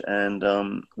 7-inch,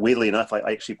 and weirdly enough, I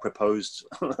actually proposed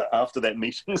after that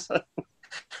meeting. So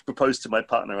proposed to my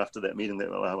partner after that meeting that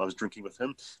I was drinking with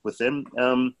them.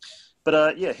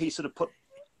 But yeah, he sort of put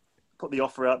the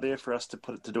offer out there for us to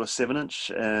do a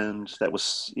 7-inch, and that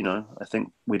was, I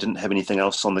think we didn't have anything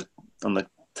else on the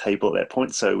table at that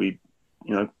point, so we,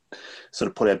 sort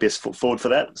of put our best foot forward for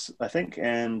that, I think,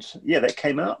 and yeah, that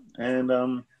came out,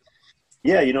 and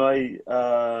yeah,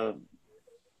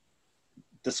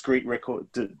 Discreet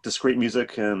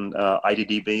Music and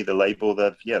IDDB, the label,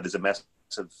 there's a massive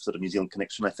sort of New Zealand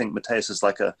connection. I think Matthias is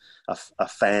like a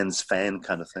fan's fan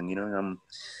kind of thing,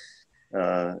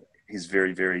 he's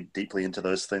very, very deeply into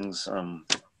those things.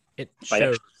 It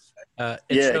shows.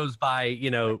 It shows by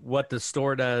what the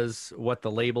store does, what the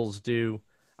labels do.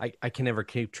 I can never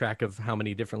keep track of how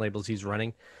many different labels he's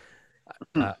running,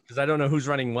 because I don't know who's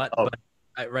running what. Oh.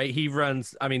 But right, he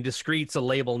runs. I mean, Discreet's a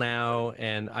label now,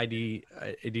 and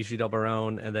Adichie Del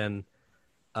Barone, and then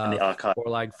and the archive.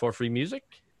 Forlag for Free Music.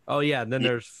 Oh yeah, and then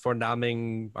there's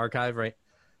Fornaming Archive, right?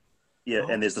 Yeah,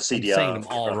 and there's the CDR. I'm saying them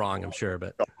all wrong, I'm sure,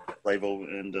 but label,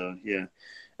 and yeah,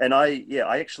 and I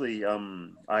actually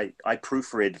I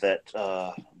proofread that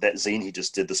zine he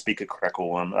just did, the Speaker Crackle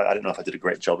one. I don't know if I did a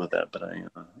great job of that, but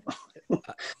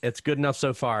it's good enough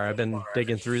so far. I've been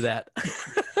digging through that.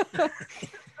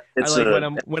 It's I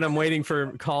like when I'm waiting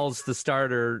for calls to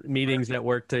start or meetings at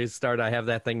work to start, I have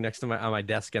that thing next to on my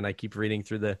desk, and I keep reading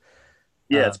through the.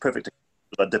 Yeah, it's perfect.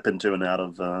 I dip into and out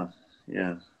of.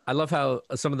 Yeah. I love how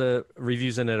some of the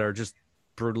reviews in it are just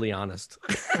brutally honest.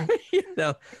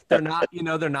 They're not,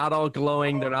 they're not all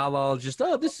glowing. They're not all just,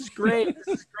 oh, this is great.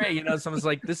 This is great. Someone's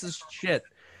like, this is shit.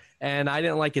 And I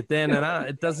didn't like it then, and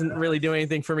it doesn't really do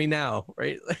anything for me now.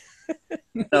 Right.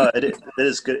 No, it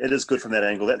is good. It is good from that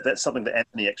angle. That's something that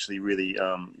Anthony actually really,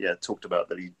 talked about,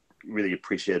 that he really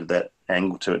appreciated that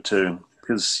angle to it too.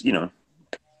 Because, yeah.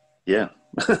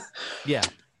 Yeah.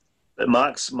 But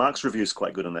Mark's review is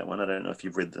quite good on that one. I don't know if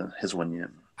you've read his one yet.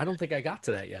 I don't think I got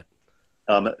to that yet.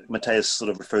 Matthias sort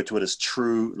of referred to it as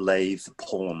true lathe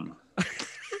porn.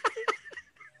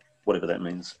 Whatever that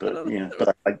means, but yeah, but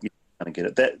I kind of get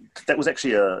it. That was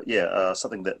actually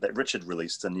something that Richard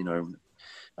released, and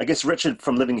I guess Richard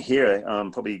from living here,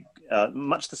 probably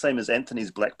much the same as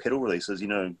Anthony's Black Pedal releases,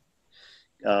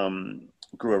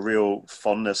 grew a real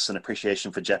fondness and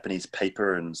appreciation for Japanese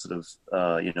paper and sort of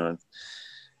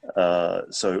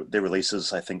so their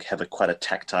releases, I think, have quite a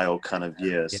tactile kind of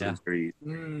sort of very.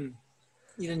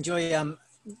 You'd enjoy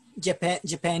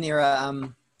Japan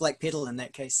era Black Pedal in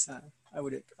that case. I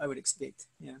would expect.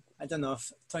 Yeah, I don't know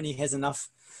if Tony has enough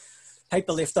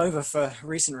paper left over for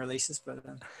recent releases, but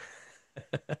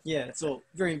yeah, it's all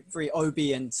very very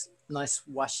obi and nice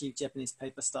washi Japanese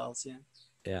paper styles. Yeah.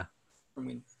 Yeah. I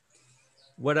mean,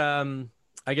 what I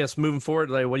guess moving forward,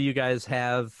 like, what do you guys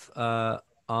have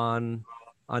on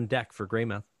deck for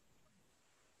Greymouth?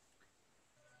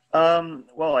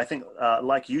 Well, I think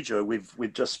like you, Joe,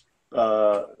 we've just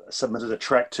submitted a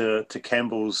track to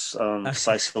Campbell's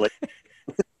Sicily.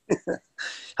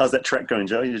 How's that track going,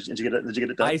 Joe? Did you get it? Did you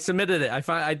get it done? I submitted it.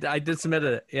 I did submit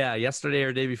it. Yeah, yesterday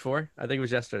or day before. I think it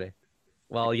was yesterday.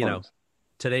 Well,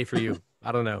 today for you.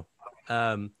 I don't know.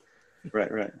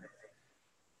 Right.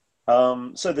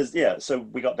 So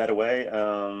we got that away,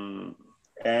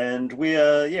 and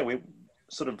we're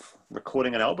sort of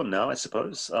recording an album now, I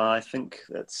suppose. I think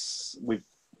we've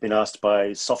been asked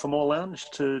by Sophomore Lounge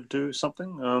to do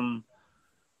something.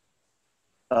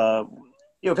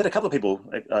 We've had a couple of people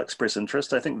express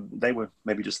interest. I think they were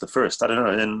maybe just the first. I don't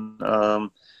know. And I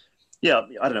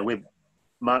don't know.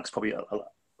 Mark's probably a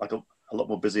lot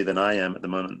more busy than I am at the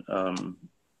moment.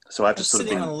 So I've just sort of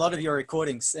sitting on a lot of your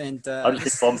recordings, and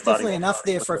there's definitely enough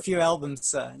there for a few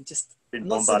albums. Just been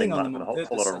not sitting bombarding on them Mark on with a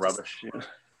whole lot of purpose. rubbish.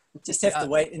 Just have to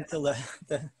wait until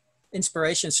the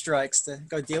inspiration strikes to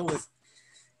go deal with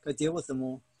them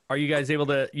all. Are you guys able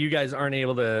to? You guys aren't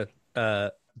able to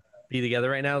be together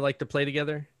right now, like to play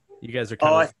together? You guys are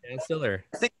kind of still, or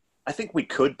I think we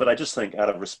could, but I just think out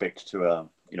of respect to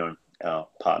our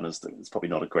partners, that it's probably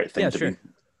not a great thing to be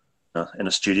in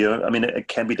a studio. I mean, it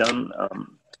can be done.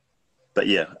 But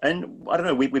yeah, and I don't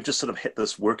know, we've just sort of hit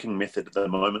this working method at the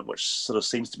moment, which sort of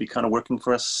seems to be kind of working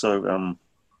for us. So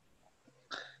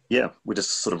we're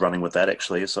just sort of running with that,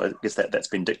 actually. So I guess that's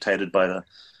been dictated by the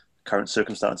current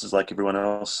circumstances, like everyone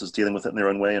else is dealing with it in their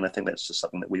own way. And I think that's just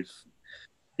something that we've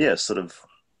sort of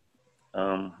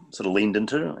leaned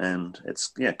into, and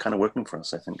it's kind of working for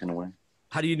us, I think, in a way.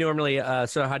 How do you normally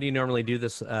do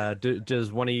this?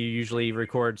 Does one of you usually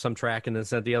record some track and then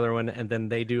send the other one, and then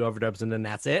they do overdubs and then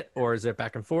that's it? Or is it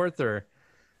back and forth, or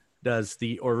does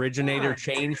the originator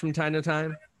change from time to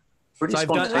time? So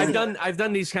I've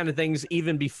done these kind of things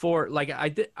even before. Like I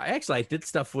did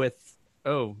stuff with,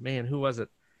 oh man, who was it?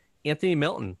 Anthony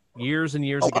Milton years and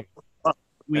years ago.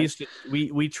 We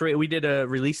did a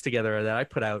release together that I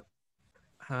put out.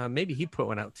 Maybe he put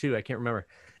one out too. I can't remember.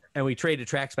 And we traded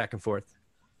tracks back and forth.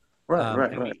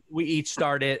 Right. We each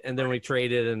started, and then we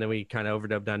traded, and then we kind of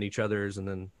overdubbed on each other's, and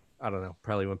then I don't know,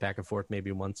 probably went back and forth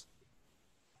maybe once.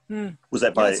 Was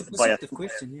that by a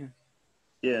question?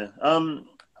 Yeah.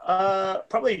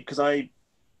 Probably because I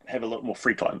have a lot more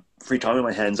free time in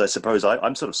my hands, I suppose.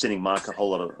 I'm sort of sending Mark a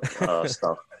whole lot of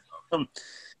stuff.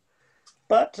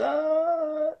 But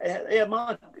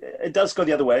Mark, it does go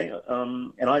the other way.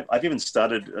 And I've even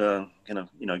started,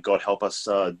 God help us,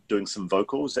 doing some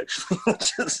vocals, actually.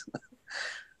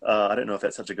 I don't know if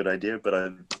that's such a good idea, but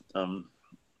I've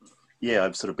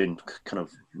sort of been kind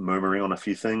of murmuring on a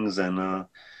few things and,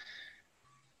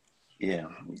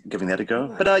 giving that a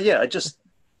go. But I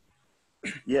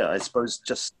suppose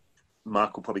just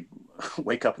Mark will probably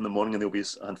wake up in the morning and there'll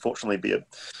unfortunately be a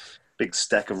big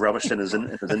stack of rubbish in his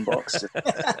inbox.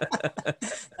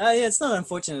 It's not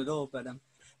unfortunate at all, but no,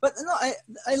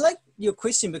 I like your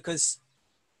question because,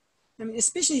 I mean,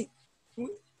 especially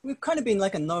we've kind of been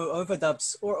like a no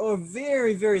overdubs or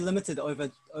very very limited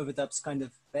overdubs kind of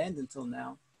band until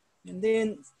now, and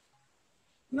then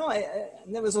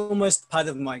that was almost part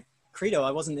of my credo.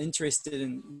 I wasn't interested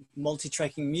in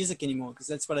multi-tracking music anymore because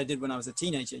that's what I did when I was a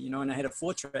teenager, and I had a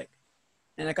 4-track.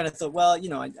 And I kind of thought, well,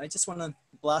 I just want to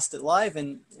blast it live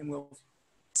and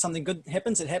something good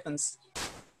happens, it happens.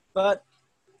 But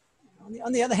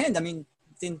on the other hand, I mean,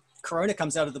 then Corona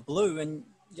comes out of the blue and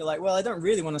you're like, well, I don't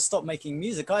really want to stop making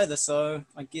music either. So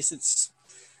I guess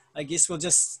we'll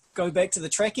just go back to the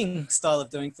tracking style of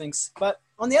doing things. But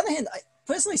on the other hand,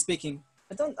 personally speaking,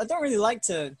 I don't really like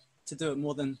to do it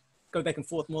go back and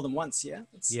forth more than once. Yeah.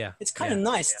 It's kind of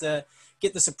nice to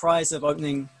get the surprise of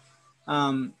opening,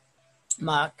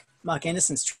 Mark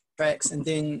Anderson's tracks, and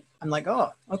then I'm like,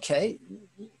 oh, okay,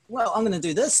 well, I'm going to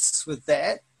do this with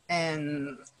that,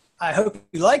 and I hope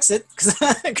he likes it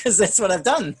because that's what I've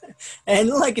done. And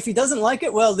like, if he doesn't like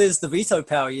it, well, there's the veto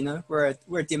power. You know, we're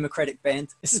a democratic band.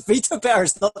 This is veto power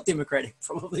is not democratic,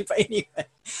 probably, but anyway,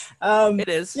 It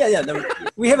is. Yeah. No,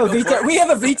 we have a veto. We have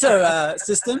a veto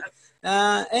system,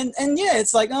 and yeah,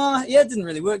 it's like, oh, yeah, it didn't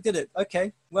really work, did it?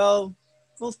 Okay, well,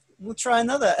 we'll try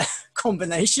another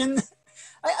combination.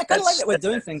 I kind of like that we're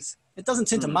doing things. It doesn't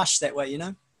tend to mush that way, you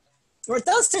know. Or it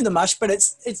does tend to mush, but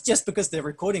it's just because the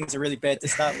recordings are really bad to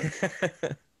start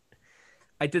with.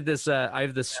 I did this. I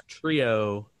have this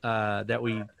trio that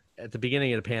we, at the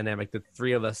beginning of the pandemic, the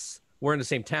three of us were in the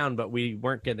same town, but we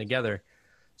weren't getting together.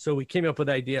 So we came up with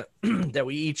the idea that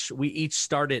we each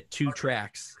started 2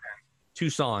 tracks,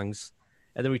 2 songs,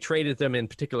 and then we traded them in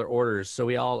particular orders. So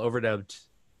we all overdubbed.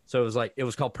 So it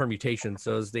was called permutation.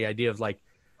 So it was the idea of like,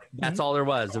 that's all there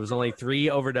was. There was only 3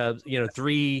 overdubs,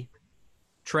 3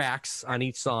 tracks on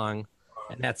each song,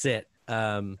 and that's it.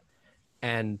 And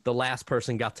the last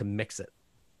person got to mix it.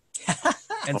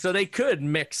 And so they could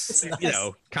mix,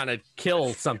 nice. Kind of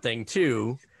kill something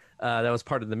too. That was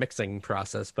part of the mixing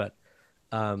process, but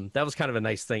that was kind of a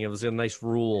nice thing. It was a nice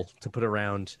rule to put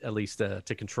around, at least to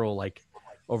control like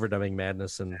overdubbing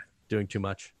madness and doing too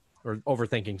much or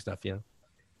overthinking stuff,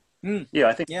 Yeah,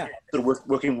 I think sort of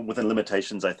working within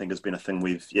limitations, I think, has been a thing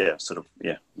we've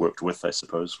worked with, I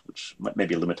suppose, which may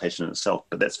be a limitation in itself,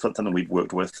 but that's something we've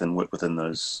worked with and worked within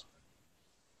those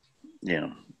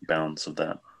bounds of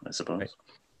that, I suppose. Right.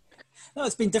 No,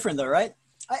 it's been different though, right?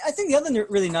 I think the other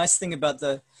really nice thing about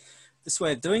this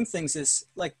way of doing things is,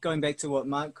 like, going back to what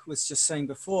Mark was just saying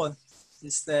before,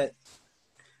 is that,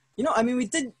 we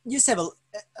did used to have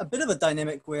a bit of a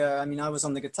dynamic where, I was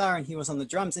on the guitar and he was on the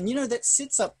drums, and that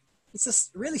sets up, it's a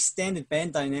really standard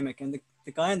band dynamic, and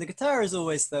the guy on the guitar is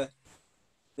always the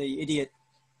idiot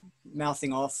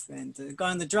mouthing off, and the guy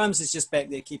on the drums is just back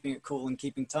there keeping it cool and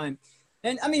keeping time.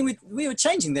 And we were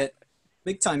changing that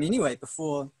big time anyway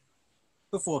before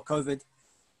COVID,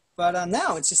 but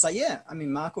now it's just like,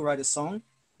 Mark will write a song.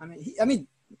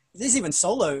 There's even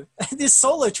there's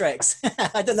solo tracks.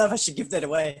 I don't know if I should give that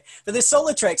away, but there's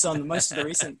solo tracks on most of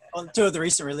the on 2 of the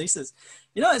recent releases.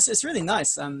 It's really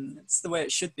nice. It's the way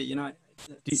it should be. Do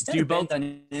you both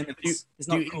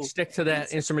each stick to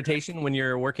that instrumentation when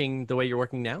you're working the way you're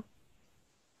working now?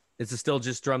 Is it still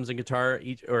just drums and guitar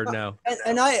each, or no?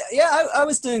 And I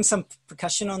was doing some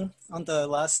percussion on the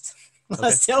last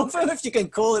album, if you can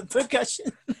call it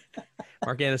percussion.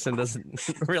 Mark Anderson doesn't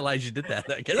realize you did that.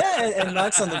 And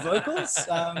Mark's on the vocals.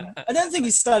 I don't think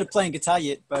he started playing guitar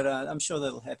yet, but I'm sure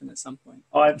that'll happen at some point.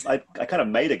 Oh, I kind of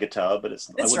made a guitar, but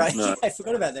That's right. Yeah, I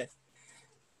forgot about that.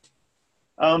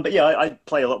 But yeah, I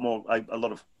play a lot more, a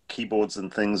lot of keyboards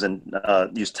and things, and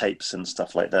use tapes and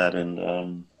stuff like that,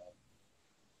 and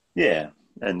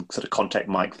and sort of contact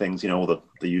mic things, all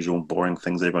the usual boring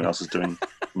things that everyone else is doing.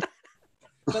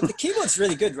 But the keyboard's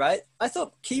really good, right? I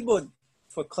thought keyboard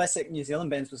for classic New Zealand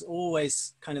bands was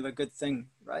always kind of a good thing,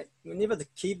 right? Whenever the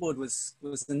keyboard was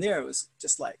in there, it was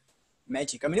just like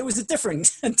magic. It was a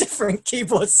different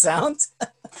keyboard sound.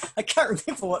 I can't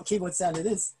remember what keyboard sound it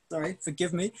is. Sorry,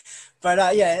 forgive me. But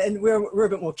and we're a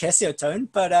bit more Casio tone.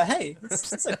 But hey,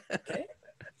 it's okay.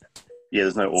 Yeah,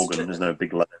 there's no organ. There's no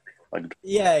big.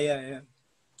 Yeah.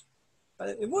 But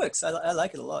it works. I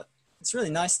like it a lot. It's really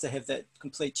nice to have that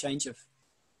complete change of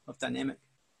dynamic.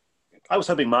 I was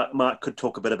hoping Mark could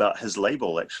talk a bit about his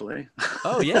label, actually.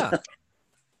 Oh, yeah.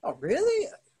 Oh, really?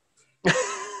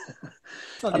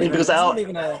 Because it's not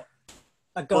even a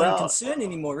going concern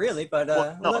anymore, really. But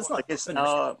that's not. I guess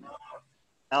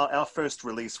our first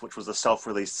release, which was a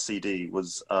self-released CD,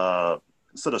 was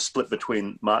sort of split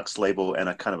between Mark's label and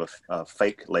a kind of a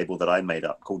fake label that I made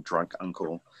up called Drunk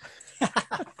Uncle.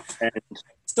 And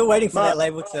still waiting for that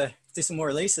label to do some more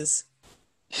releases.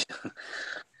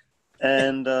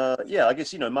 And I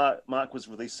guess Mark was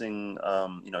releasing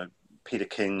Peter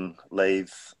King Lathe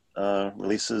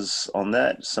releases on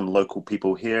that. Some local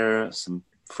people here, some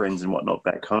friends and whatnot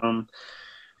back home.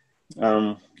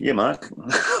 Mark,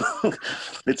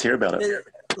 let's hear about it.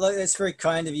 Look, it's very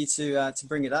kind of you to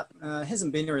bring it up. It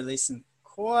hasn't been a release in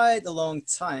quite a long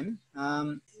time.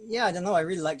 I don't know. I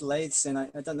really like lathes, and I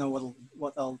don't know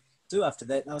what I'll do after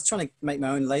that. I was trying to make my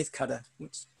own lathe cutter,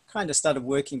 which kind of started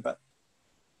working, but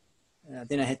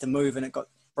then I had to move and it got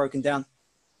broken down.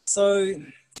 So,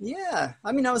 I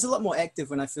was a lot more active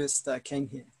when I first came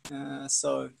here.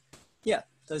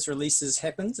 Those releases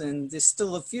happened, and there's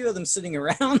still a few of them sitting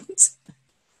around.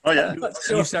 Oh, yeah.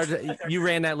 Sure. You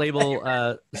ran that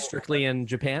label strictly in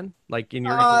Japan? Like in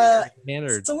your Japan?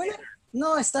 Or?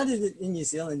 No, I started it in New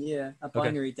Zealand, a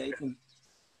binary dating.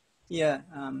 Yeah.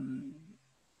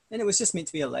 and it was just meant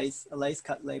to be a lathe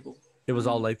cut label. It was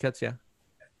all lathe cuts, yeah.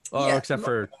 Oh, Yeah. except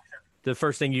for the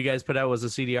first thing you guys put out was a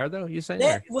CDR, though. You saying?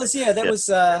 That was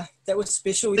that was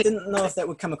special. We didn't know if that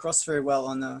would come across very well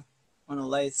on a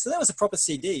lathe. So that was a proper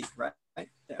CD, right?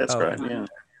 That's great. Yeah.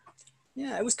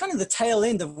 Yeah, it was kind of the tail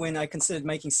end of when I considered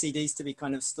making CDs to be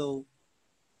kind of still.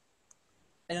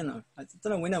 I don't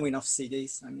know when I went off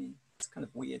CDs. I mean, it's kind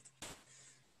of weird.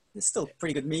 It's still a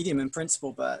pretty good medium in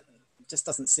principle, but it just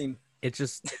doesn't seem. It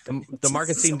just the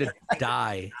market seemed to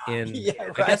die in. Yeah,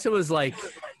 right. I guess it was like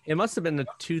it must have been the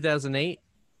 2008.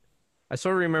 I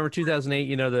sort of remember 2008.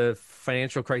 You know, the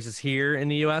financial crisis here in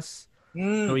the U.S.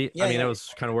 So it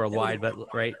was kind of worldwide, but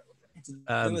right.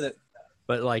 With it.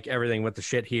 But like everything went to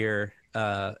shit here.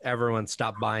 Everyone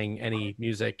stopped buying any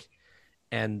music,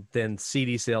 and then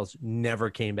CD sales never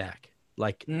came back.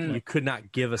 Like you could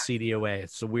not give a CD away.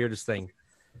 It's the weirdest thing.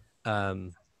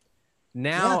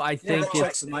 Now I think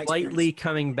it's slightly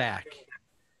coming back.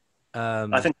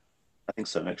 I think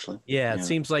so, actually. Yeah, it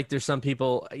seems like there's some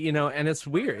people, you know, and it's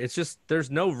weird. It's just there's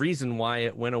no reason why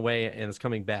it went away and it's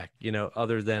coming back, you know,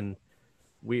 other than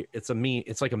it's a meme.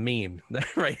 It's like a meme,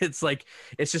 right? It's like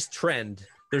it's just trend.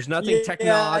 There's nothing technological.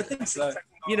 Yeah, I think so.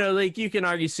 You know, like you can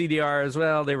argue CDR as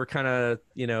well. They were kind of,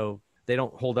 you know, they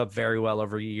don't hold up very well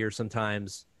over a year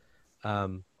sometimes. I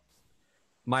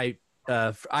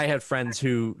had friends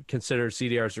who considered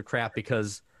CDRs are crap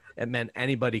because it meant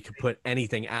anybody could put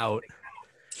anything out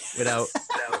without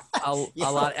a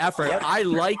lot of effort. Yep. I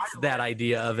liked that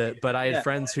idea of it, but I had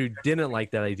friends who didn't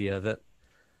like that idea of it.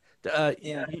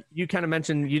 You kind of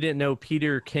mentioned you didn't know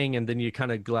Peter King, and then you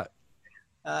kind of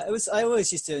I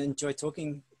always used to enjoy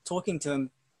talking to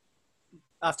him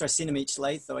after I seen him each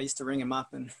lathe. Though I used to ring him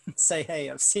up and say, "Hey,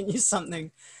 I've sent you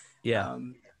something." Yeah.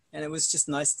 And it was just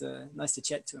nice to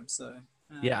chat to him. So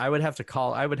I would have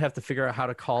to figure out how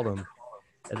to call him,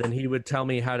 and then he would tell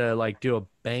me how to like do a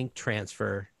bank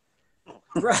transfer.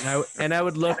 Right. And I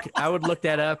would look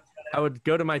that up. I would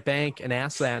go to my bank and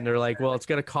ask that, and they're like, "Well, it's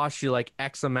going to cost you like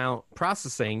X amount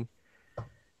processing."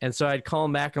 And so I'd call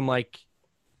him back. I'm like,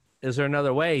 "Is there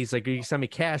another way?" He's like, "You can send me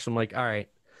cash." I'm like, "All right."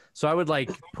 So I would like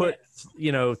put,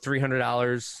 you know,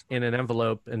 $300 in an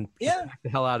envelope and get the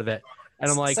hell out of it.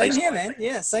 And I'm like, same here, man.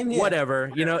 Yeah, same here.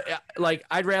 Whatever, you know, like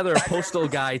I'd rather a postal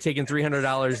guy taking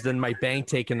 $300 than my bank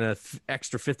taking an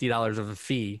extra $50 of a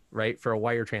fee, right, for a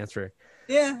wire transfer.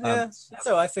 Yeah.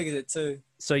 So I figured it too.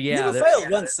 So yeah, never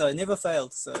failed once. So never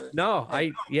failed. So no,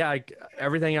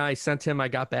 everything I sent him, I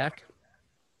got back.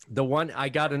 The one I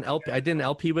got an LP, I did an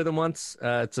LP with him once.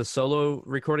 It's a solo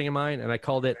recording of mine, and I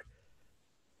called it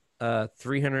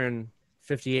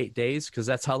 358 days because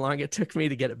that's how long it took me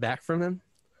to get it back from him.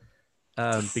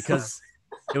 Because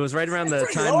it was right around the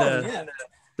time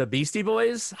the Beastie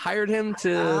Boys hired him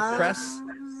to press.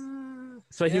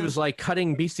 So he was like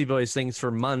cutting Beastie Boys things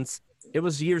for months. It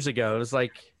was years ago. It was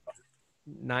like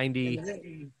late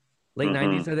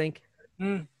 90s, I think.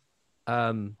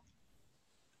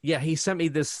 He sent me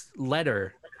this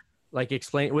letter, like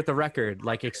with the record,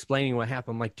 like explaining what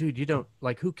happened. I'm like, dude, you don't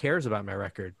like, who cares about my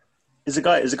record? Is a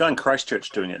guy in Christchurch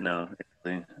doing it now,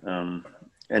 actually.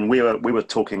 And we were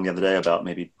talking the other day about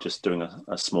maybe just doing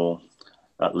a small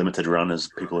limited run, as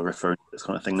people are referring to this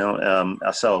kind of thing now,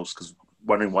 ourselves, because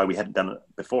wondering why we hadn't done it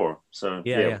before. So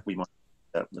we might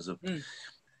that was a bit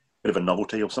of a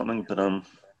novelty or something, but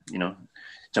you know,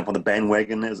 jump on the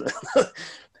bandwagon as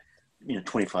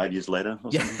 25 years later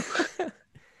or something.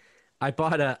 I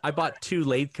bought 2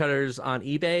 lathe cutters on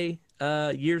eBay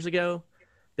years ago.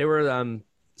 They were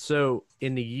so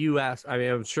in the U.S., I mean,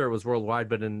 I'm sure it was worldwide,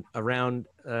 but in around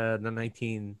the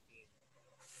 1940s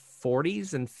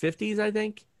and 50s, I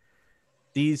think,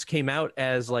 these came out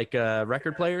as like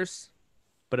record players,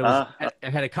 but it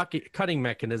had a cutting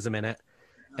mechanism in it.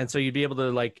 And so you'd be able to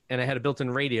and it had a built-in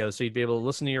radio, so you'd be able to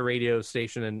listen to your radio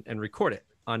station and record it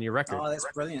on your record. Oh, that's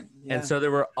brilliant. Yeah. And so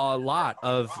there were a lot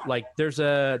of there was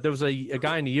a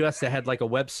guy in the U.S. that had like a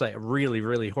website, a really,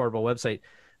 really horrible website,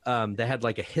 that had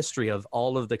like a history of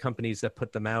all of the companies that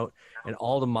put them out and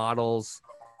all the models.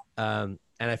 And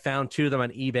I found 2 of them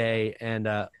on eBay, and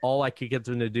all I could get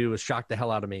them to do was shock the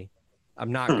hell out of me.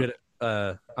 I'm not good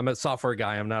at, I'm a software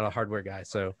guy. I'm not a hardware guy.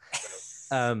 So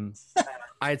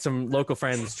I had some local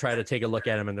friends try to take a look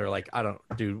at them, and they're like,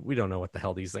 we don't know what the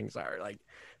hell these things are. Like,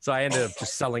 so I ended up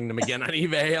just selling them again on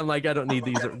eBay. I'm like, I don't need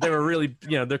these. They were really,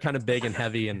 they're kind of big and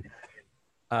heavy, and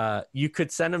you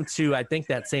could send them to, I think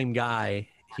that same guy,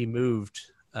 he moved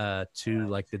to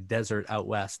like the desert out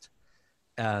west,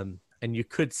 and you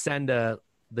could send the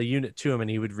unit to him, and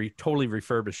he would totally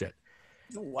refurbish it.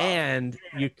 Oh, wow. And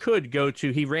you could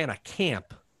he ran a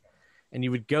camp, and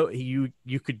you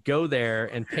could go there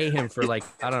and pay him for like,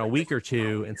 I don't know, a week or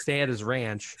two and stay at his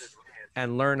ranch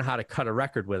and learn how to cut a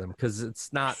record with him, because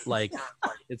it's not like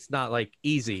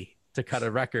easy to cut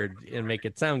a record and make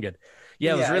it sound good.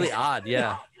 Yeah, it was really odd.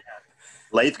 Yeah.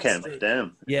 Lathe camp,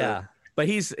 damn. Yeah. But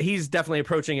he's definitely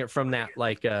approaching it from that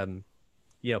like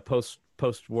post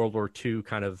World War II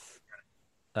kind of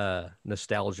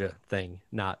nostalgia thing,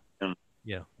 not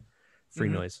free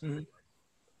noise. Mm-hmm.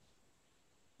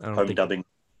 Home dubbing.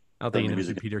 I don't think he knows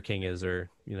who Peter King is, or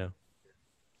the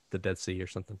Dead Sea or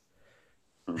something.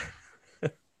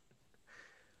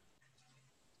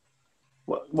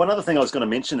 Well, one other thing I was going to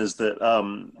mention is that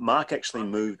Mark actually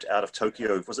moved out of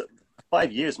Tokyo. Was it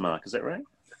 5 years, Mark? Is that right?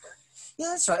 Yeah,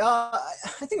 that's right. I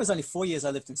think it was only 4 years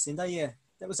I lived in Sendai. Yeah,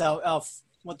 that was our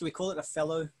what do we call it? A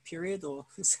fellow period, or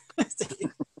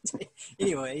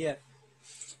anyway, yeah.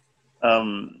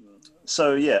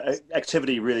 So yeah,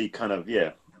 activity really kind of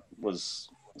was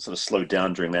sort of slowed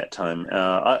down during that time.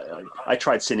 I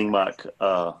tried sending Mark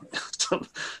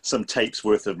some tapes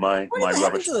worth of my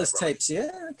rubbish. To those tapes,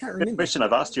 yeah, I can't remember. Good question.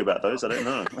 I've asked you about those. I don't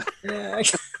know. Yeah,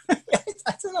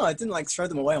 I don't know. I didn't like throw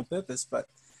them away on purpose, but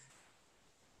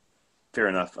fair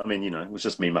enough. I mean, it was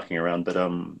just me mucking around, but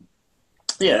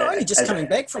yeah. You're only just coming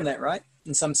back from that, right?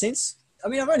 In some sense. I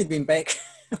mean, I've only been back.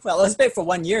 Well, I was back for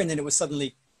 1 year, and then it was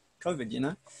suddenly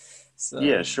COVID. So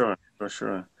yeah, sure.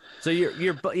 So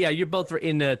you're both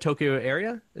in the Tokyo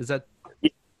area. Is that?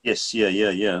 Yes,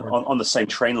 yeah. On the same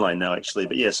train line now, actually.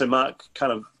 But yeah, so Mark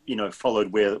kind of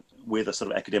followed where the sort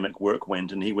of academic work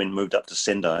went, and he moved up to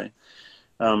Sendai.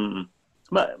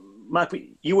 Mark,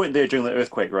 you weren't there during the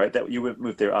earthquake, right? That you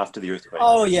moved there after the earthquake.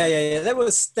 Oh yeah. That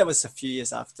was a few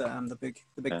years after the big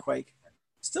quake.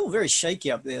 Still very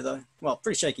shaky up there, though. Well,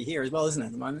 pretty shaky here as well, isn't it,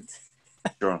 at the moment?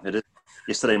 Sure, it is.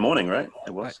 Yesterday morning, right?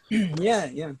 It was.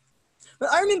 Yeah.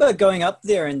 But I remember going up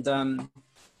there, and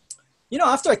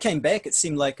after I came back, it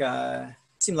seemed like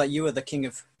you were the king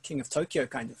of Tokyo,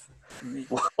 kind of.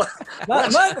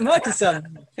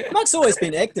 Mark's always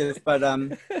been active, but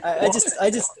I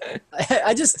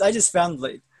just found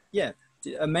like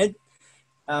the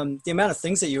amount of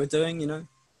things that you were doing,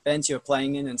 bands you were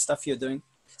playing in and stuff you're doing.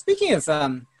 Speaking of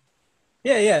I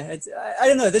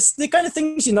don't know. There's the kind of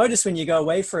things you notice when you go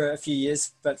away for a few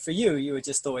years, but for you were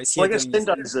just always here. Well, I guess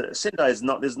Sendai is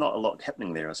not. There's not a lot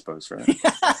happening there, I suppose, right?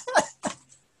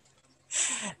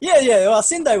 Yeah. Well,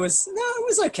 Sendai was it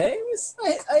was okay. It was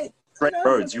straight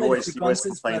roads. You always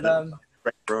complain about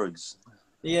straight roads.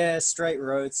 Yeah, straight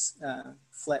roads,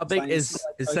 flat. How big is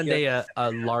Sendai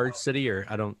a large city, or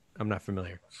I'm not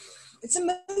familiar. It's 1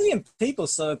 million people,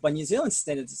 so by New Zealand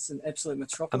standards, it's an absolute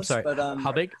metropolis. I'm sorry. But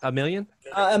how big? 1 million?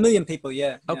 1 million people.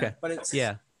 Yeah. Okay. Yeah. But it's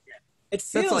It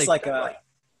feels like a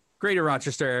Greater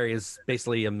Rochester area is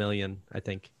basically 1 million, I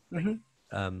think. Mm-hmm.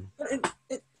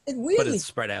 It weirdly, but it's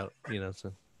spread out,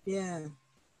 So yeah,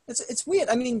 it's weird.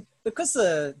 I mean, because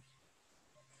the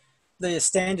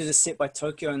standard is set by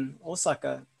Tokyo and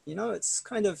Osaka, it's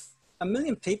kind of 1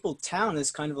 million people town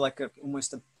is kind of like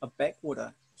almost a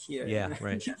backwater here. Yeah,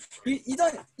 right. You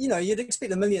don't, you'd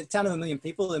expect a town of 1 million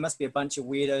people. There must be a bunch of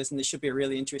weirdos, and there should be a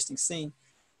really interesting scene.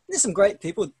 There's some great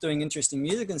people doing interesting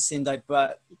music in Sendai,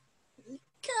 but you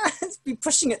can't be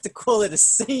pushing it to call it a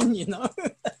scene,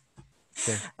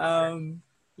 Okay.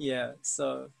 Yeah,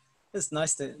 so it's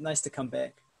nice to come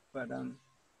back, but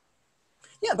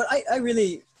but I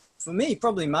really, for me,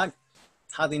 probably Mark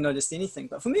hardly noticed anything,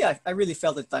 but for me, I really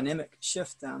felt a dynamic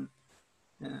shift.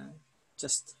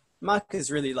 Just Mark is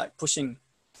really like pushing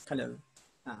kind of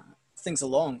things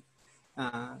along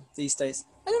these days.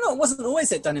 I don't know, it wasn't always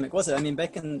that dynamic, was it? I mean,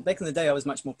 back in the day, I was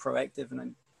much more proactive, and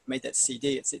I made that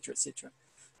CD, etc., etc.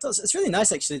 So it's really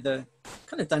nice, actually. The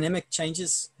kind of dynamic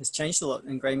has changed a lot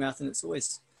in Greymouth, and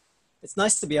it's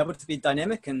nice to be able to be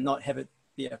dynamic and not have it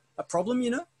be a problem,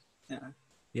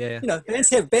 Yeah.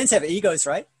 Bands have egos,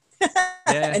 right?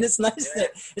 Yeah. And it's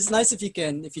nice if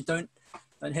you don't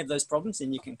have those problems,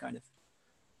 then you can kind of,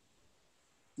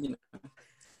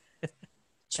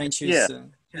 change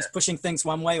who's pushing things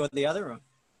one way or the other. Or...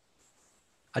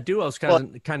 I do. I was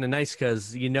kind of nice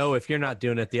because if you're not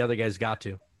doing it, the other guy's got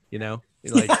to.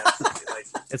 Like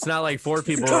it's not like 4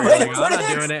 people are like, I'm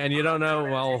not doing it, and you don't know.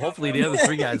 Well, hopefully the other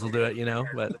 3 guys will do it.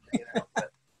 But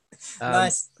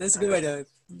nice. That's a good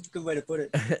way to put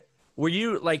it. Were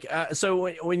you like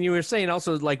so when you were saying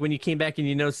also like when you came back and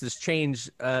you noticed this change?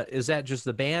 Is that just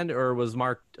the band, or was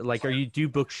Mark like? Do you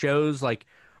book shows? Like,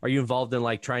 are you involved in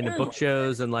like trying to book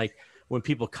shows and like when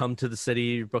people come to the city,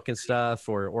 you're booking stuff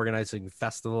or organizing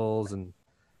festivals and?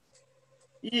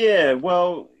 Yeah,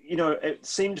 well, it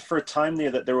seemed for a time there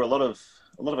that there were a lot of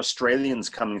Australians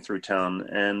coming through town,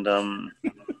 and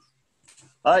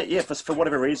Yeah, for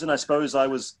whatever reason, I suppose I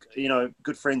was,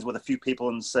 good friends with a few people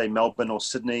in, say, Melbourne or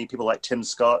Sydney, people like Tim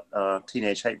Scott,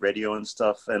 Teenage Hate Radio and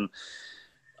stuff. And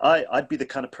I'd be the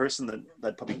kind of person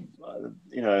that probably,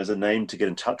 as a name to get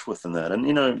in touch with and that.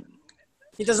 And,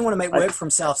 he doesn't want to make work for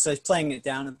himself, so he's playing it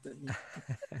down a bit.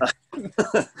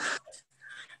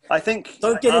 I think...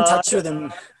 Don't get in touch with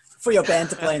him for your band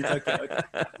to play in Tokyo.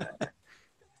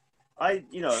 I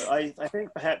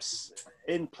think perhaps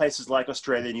in places like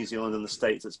Australia, New Zealand, and the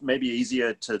States, it's maybe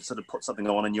easier to sort of put something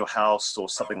on in your house or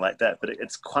something like that. But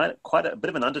it's quite a bit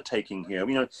of an undertaking here.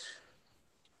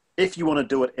 If you want to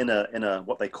do it in a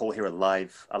what they call here a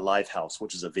live house,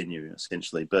 which is a venue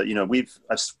essentially. But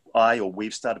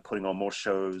we've started putting on more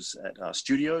shows at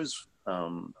studios.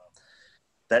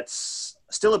 That's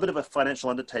still a bit of a financial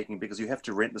undertaking because you have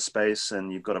to rent the space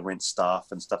and you've got to rent staff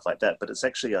and stuff like that. But it's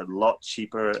actually a lot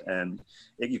cheaper, and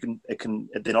it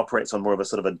then operates on more of a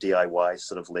sort of a DIY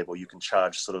sort of level. You can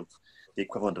charge sort of the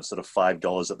equivalent of sort of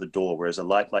 $5 at the door, whereas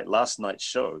like last night's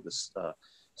show, this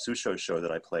Susho show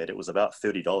that I played, it was about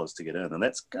 $30 to get in, and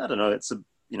that's, I don't know, it's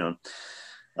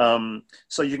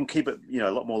so you can keep it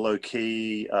a lot more low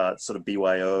key, sort of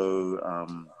BYO.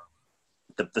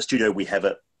 The studio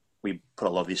we put a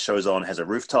lot of these shows on has a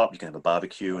rooftop. You can have a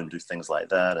barbecue and do things like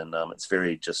that. And it's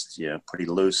very just, pretty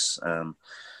loose.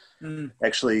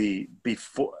 Actually,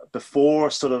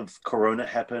 before sort of Corona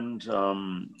happened,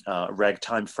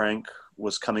 Ragtime Frank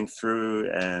was coming through,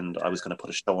 and I was going to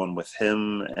put a show on with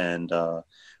him. And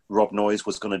Rob Noyes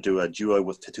was going to do a duo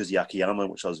with Tetsuya Akiyama,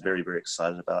 which I was very, very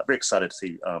excited about. Very excited to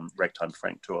see Ragtime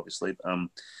Frank too, obviously.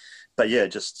 But yeah, it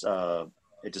just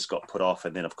got put off.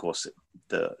 And then, of course,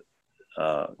 the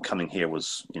coming here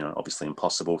was, obviously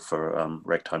impossible for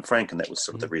Ragtime Frank, and that was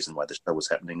sort of the reason why the show was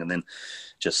happening. And then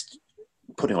just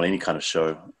putting on any kind of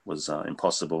show was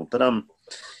impossible. But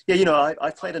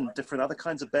I played in different other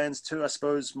kinds of bands too, I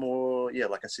suppose. More,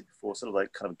 like I said before, sort of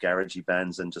like kind of garagey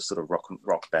bands and just sort of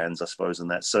rock bands, I suppose, and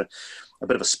that. So a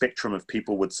bit of a spectrum of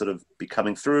people would sort of be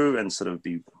coming through and sort of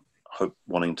be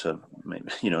wanting to, maybe,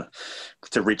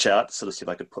 to reach out, sort of see if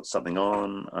I could put something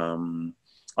on.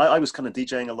 I was kind of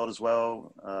DJing a lot as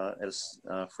well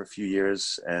for a few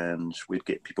years, and we'd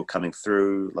get people coming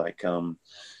through. Like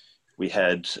we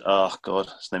had,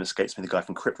 his name escapes me, the guy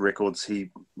from Crypt Records.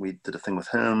 We did a thing with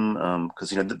him because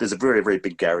there's a very, very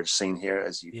big garage scene here,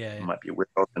 as you might be aware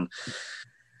of, and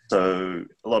so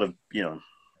a lot of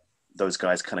those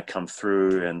guys kind of come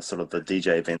through, and sort of the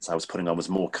DJ events I was putting on was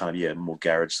more kind of more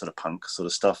garage sort of punk sort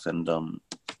of stuff, and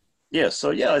I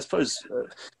suppose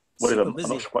whatever. I'm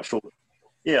not quite sure.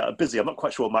 Yeah, busy. I'm not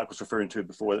quite sure what Mark was referring to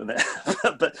before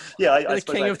that. But yeah, I the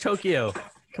King of Tokyo.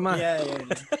 Come on. Yeah.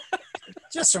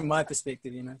 Just from my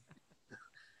perspective,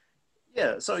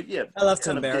 Yeah, so yeah. I love to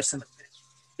embarrass him.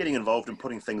 Getting involved and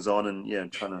putting things on,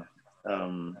 and trying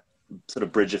to sort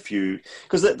of bridge a few,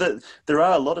 because there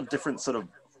are a lot of different sort of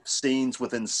scenes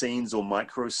within scenes or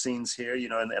micro scenes here,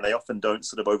 and they often don't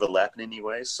sort of overlap in any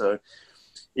way. So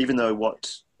even though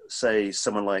say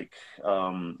someone like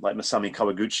Masami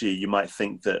Kawaguchi, you might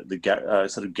think that the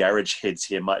sort of garage heads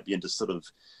here might be into sort of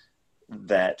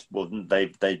that. Well,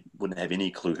 they wouldn't have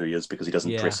any clue who he is because he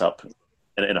doesn't dress up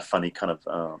in a funny kind of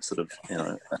sort of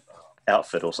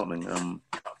outfit or something.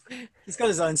 He's got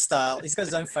his own style. He's got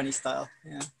his own funny style.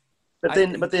 Yeah. But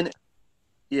then,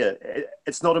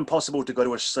 it's not impossible to go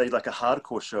to say like a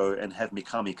hardcore show and have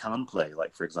Mikami Khan play.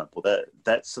 Like, for example,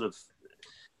 that sort of.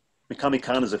 Mikami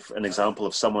Khan is an example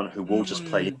of someone who will just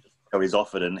play how he's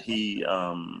offered, and he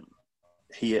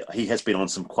has been on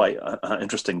some quite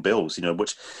interesting bills,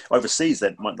 which overseas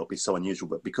that might not be so unusual,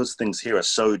 but because things here are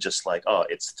so just like,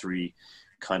 it's three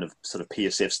kind of sort of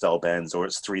PSF style bands, or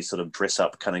it's three sort of dress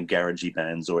up kind of garagey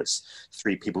bands, or it's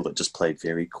three people that just play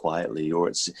very quietly, or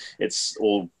it's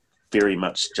all very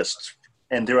much just,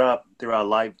 and there are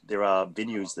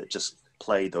venues that just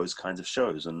play those kinds of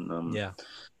shows, and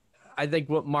I think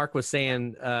what Mark was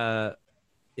saying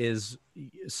is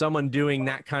someone doing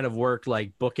that kind of work,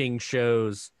 like booking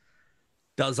shows,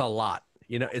 does a lot.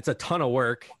 It's a ton of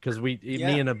work because me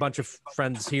and a bunch of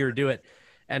friends here do it,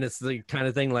 and it's the kind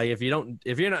of thing like if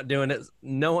you're not doing it,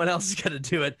 no one else is gonna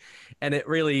do it, and it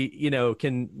really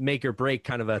can make or break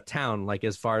kind of a town, like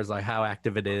as far as like how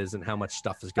active it is and how much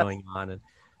stuff is going on, and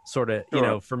sort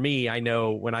of for me, I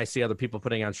know when I see other people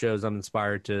putting on shows, I'm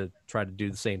inspired to try to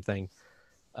do the same thing.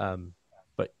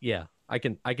 But yeah, I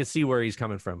can see where he's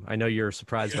coming from. I know you're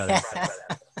surprised by that.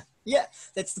 Yeah,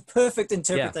 that's the perfect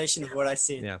interpretation of what I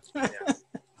see. Yeah.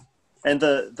 And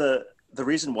the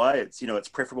reason why it's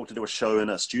preferable to do a show in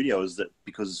a studio is that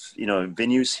because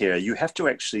venues here, you have to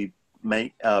actually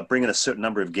bring in a certain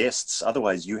number of guests,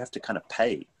 otherwise you have to kind of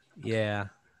pay. Yeah.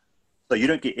 So you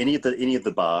don't get any of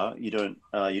the bar.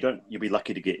 You'll be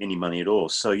lucky to get any money at all.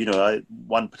 So, I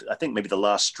think maybe the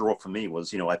last straw for me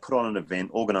was, I put on an event,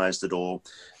 organized it all.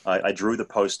 I drew the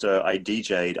poster, I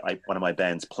DJ'd, one of my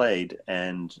bands played,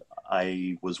 and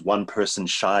I was one person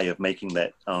shy of making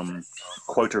that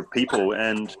quota of people.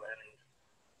 And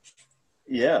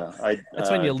yeah,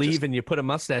 that's when you leave and you put a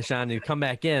mustache on and you come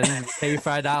back in, pay your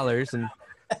 $5 and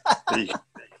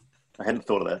I hadn't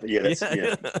thought of that, but yeah.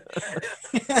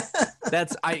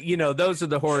 Those are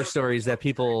the horror stories that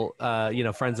people,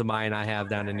 friends of mine I have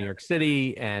down in New York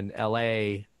City and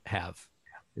LA have.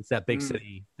 It's that big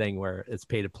city thing where it's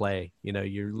pay to play.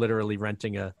 You're literally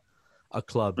renting a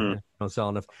club.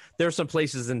 Selling enough. There are some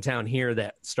places in town here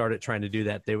that started trying to do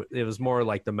that. It was more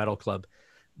like the metal club.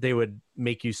 They would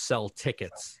make you sell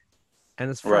tickets,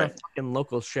 and it's for a fucking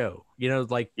local show.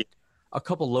 A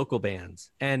couple local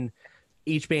bands, and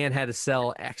each band had to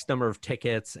sell X number of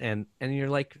tickets, and you're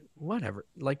like, whatever,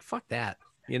 like fuck that,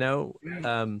 So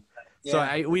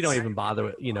we don't even bother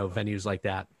with venues like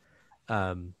that.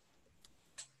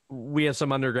 We have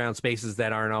some underground spaces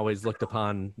that aren't always looked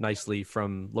upon nicely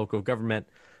from local government,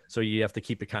 so you have to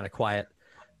keep it kind of quiet.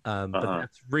 But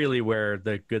that's really where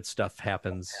the good stuff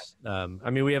happens.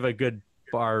 We have a good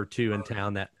bar or two in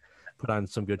town that put on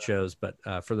some good shows, but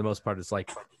for the most part, it's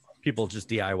like people just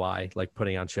DIY, like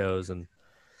putting on shows. And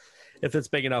if it's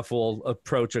big enough, we'll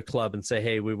approach a club and say,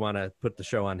 hey, we want to put the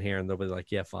show on here. And they'll be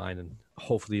like, yeah, fine. And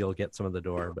hopefully you'll get some of the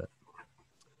door. But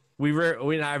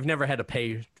I've never had to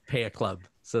pay a club,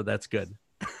 so that's good.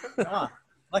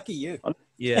 Lucky you.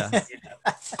 Yeah.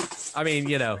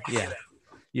 Yeah.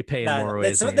 You pay in more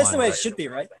ways. That's the way it should be,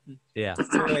 right? Yeah. That's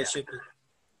the way it should be.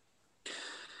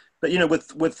 But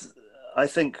I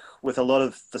think with a lot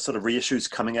of the sort of reissues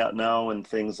coming out now and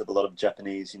things of a lot of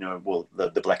Japanese,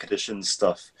 the Black Edition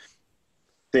stuff,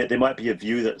 there might be a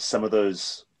view that some of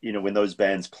those, when those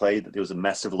bands played, that there was a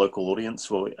massive local audience.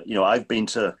 Well, I've been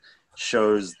to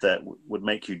shows that would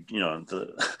make you,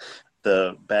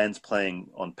 the bands playing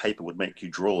on paper would make you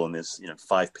drool, and there's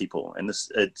 5 people, and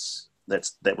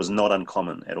that was not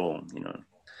uncommon at all.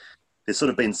 There's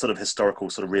sort of been sort of historical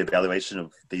sort of reevaluation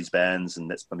of these bands, and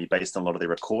that's maybe based on a lot of their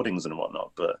recordings and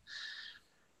whatnot. But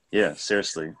yeah,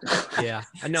 seriously. Yeah,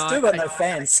 I know. Still got no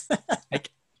fans.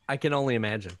 I can only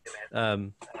imagine.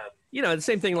 The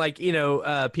same thing like,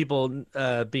 people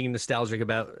being nostalgic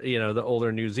about, the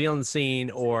older New Zealand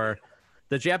scene or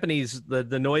the Japanese,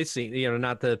 the noise scene,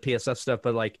 not the PSF stuff,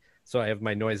 but like, so I have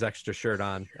my Noise Extra shirt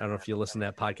on. I don't know if you listen to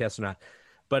that podcast or not.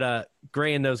 But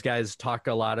Gray and those guys talk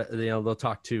a lot. They'll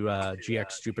talk to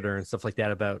GX Jupiter and stuff like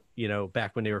that about,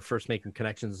 back when they were first making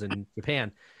connections in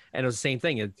Japan. And it was the same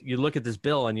thing. You look at this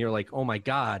bill and you're like, oh, my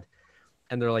God.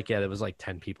 And they're like, yeah, there was like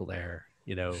 10 people there.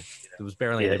 There was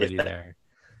barely anybody there.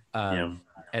 And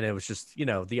it was just,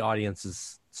 the audience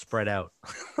is spread out.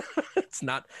 It's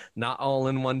not all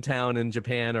in one town in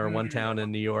Japan or one town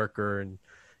in New York or in,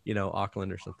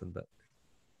 Auckland or something. But.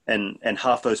 And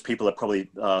half those people are probably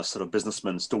sort of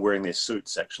businessmen still wearing their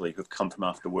suits, actually, who've come from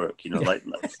after work, like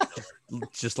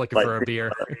just looking for a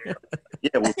beer.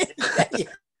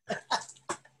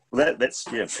 That's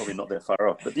probably not that far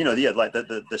off. But like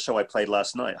the show I played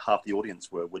last night, half the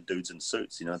audience were dudes in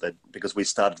suits. Because we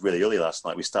started really early last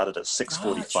night. We started at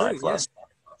 6:45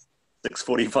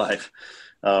 6:45.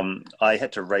 I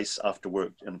had to race after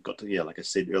work and got to like I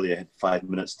said earlier, I had 5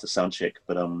 minutes to sound check,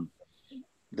 but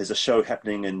there's a show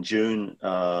happening in June,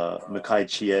 Mukai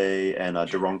Chie and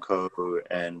Daronko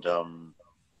and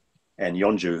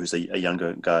Yonju, who's a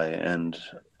younger guy. And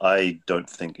I don't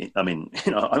think, I'm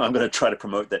going to try to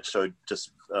promote that show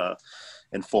just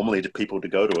informally to people to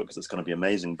go to it because it's going to be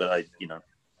amazing. But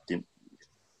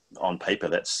on paper,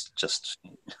 that's just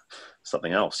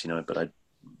something else, But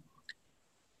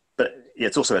yeah,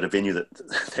 it's also at a venue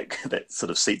that sort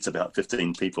of seats about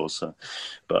 15 people. So,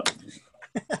 but.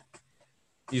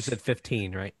 You said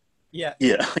 15, right? Yeah.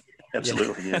 Yeah,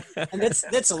 absolutely. Yeah. And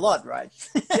that's a lot, right?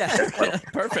 Yeah,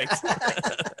 perfect.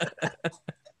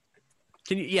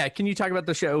 Can you talk about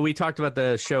the show? We talked about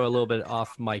the show a little bit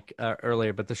off mic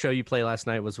earlier, but the show you played last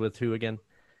night was with who again?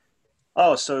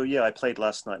 Oh, so yeah, I played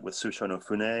last night with Susho no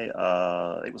Fune.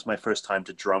 It was my first time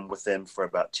to drum with them for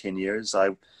about 10 years.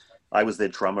 I was their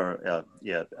drummer,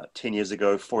 10 years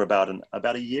ago for about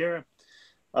a year.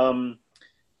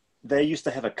 They used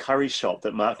to have a curry shop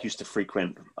that Mark used to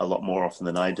frequent a lot more often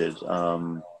than I did.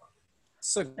 And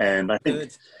I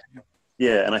think,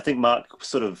 and I think Mark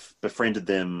sort of befriended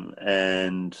them,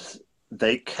 and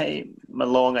they came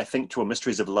along, I think, to a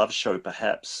Mysteries of Love show,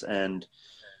 perhaps. And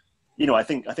I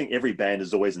think every band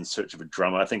is always in search of a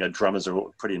drummer. I think our drummers are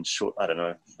all pretty in short. I don't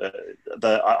know.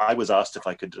 I was asked if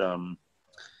I could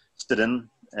stood in,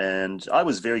 and I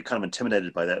was very kind of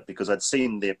intimidated by that because I'd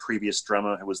seen their previous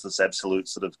drummer, who was this absolute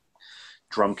sort of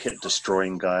drum kit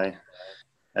destroying guy,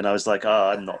 and I was like,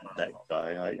 I'm not that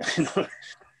guy.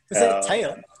 Was that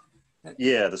Tail?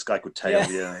 Yeah, this guy called Tail.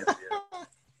 Yeah,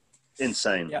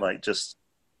 insane. Yeah. Like just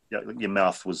your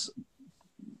mouth was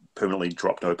permanently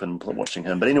dropped open watching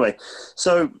him. But anyway,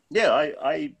 so yeah,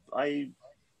 I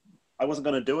wasn't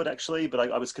going to do it actually, but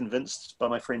I was convinced by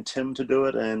my friend Tim to do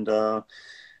it, and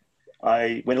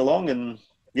I went along, and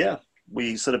yeah,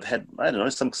 we sort of had, I don't know,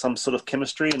 some sort of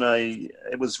chemistry, and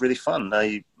it was really fun.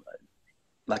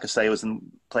 Like I say,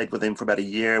 played with him for about a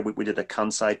year. We did a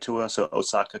Kansai tour, so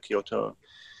Osaka, Kyoto,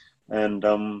 and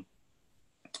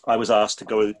I was asked to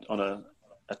go on a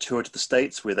tour to the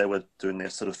States where they were doing their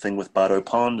sort of thing with Bardo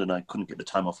Pond, and I couldn't get the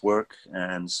time off work,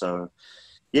 and so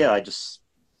yeah, I just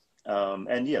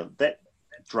and yeah, that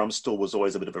drum stool was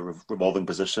always a bit of a revolving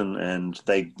position, and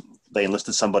they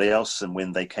enlisted somebody else, and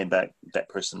when they came back, that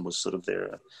person was sort of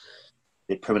their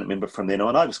permanent member from then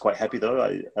on. I was quite happy though.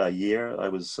 I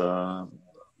was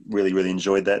really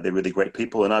enjoyed that. They're really great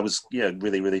people, and I was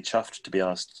really chuffed to be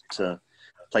asked to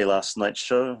play last night's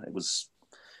show. It was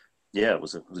it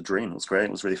was a dream. It was great.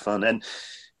 It was really fun, and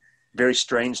very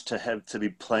strange to be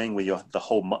playing where the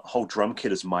whole drum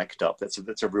kit is mic'd up. That's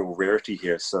a real rarity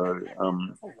here. So oh,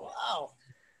 wow.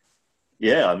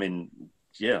 Yeah, I mean,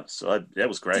 yeah. So that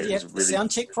was great. Did you have to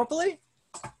sound check properly?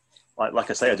 Like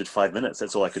I say, I did 5 minutes.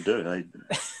 That's all I could do.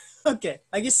 Okay,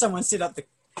 I guess someone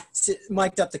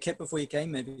mic'd up the kit before you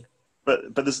came, maybe.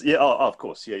 But this, yeah, of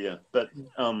course, yeah. But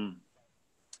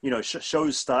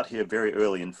shows start here very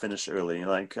early and finish early.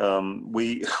 Like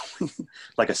we,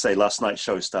 like I say, last night's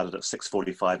show started at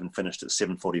 6:45 and finished at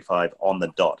 7:45 on the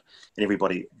dot. And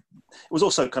everybody, it was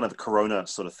also kind of a Corona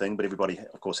sort of thing, but everybody,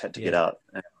 of course, had to get out.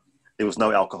 And there was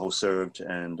no alcohol served,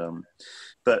 and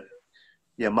but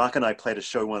yeah, Mark and I played a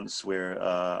show once where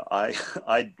I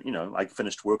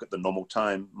finished work at the normal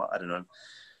time. I don't know.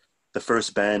 The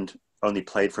first band only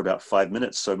played for about 5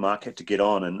 minutes, so Mark had to get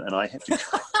on, and I had to.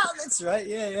 That's right.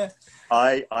 Yeah.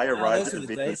 I arrived at the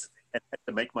venue and had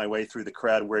to make my way through the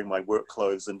crowd wearing my work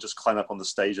clothes and just climb up on the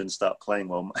stage and start playing.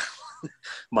 While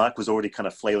Mark was already kind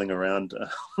of flailing around.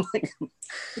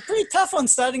 You're pretty tough on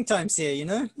starting times here.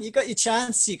 You got your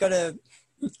chance. You got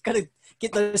to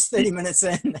get those 30 minutes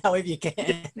in, however you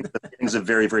can. Things are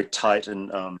very, very tight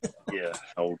and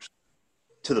held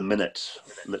to the minute,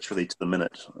 literally to the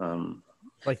minute.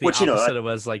 Like the opposite of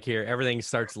us, like here, everything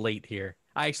starts late here.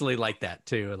 I actually like that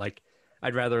too. Like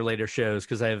I'd rather later shows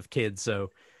because I have kids, so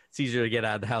it's easier to get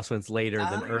out of the house when it's later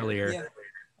than earlier.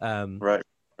 Yeah. Right.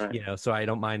 So I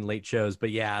don't mind late shows, but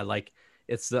yeah, like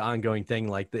it's the ongoing thing.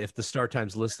 Like if the start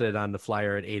time's listed on the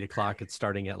flyer at 8:00, it's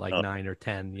starting at like 9 or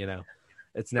 10.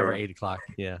 It's never 8:00.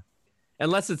 Yeah,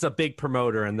 unless it's a big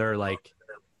promoter and they're like,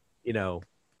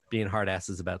 being hard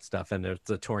asses about stuff, and it's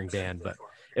a touring band. But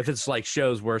if it's like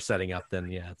shows we're setting up, then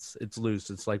yeah, it's loose.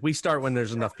 It's like we start when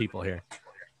there's enough people here,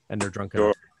 and they're drunk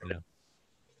enough.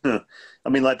 I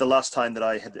mean, like the last time that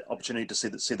I had the opportunity to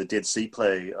see the Dead Sea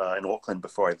play in Auckland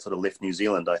before I sort of left New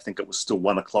Zealand, I think it was still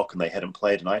 1:00 and they hadn't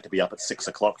played, and I had to be up at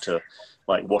 6:00 to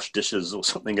like wash dishes or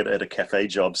something at a cafe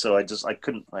job. So I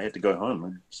couldn't. I had to go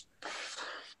home.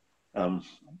 Kind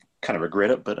of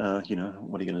regret it, but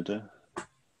what are you going to do?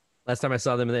 Last time I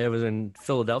saw them, it was in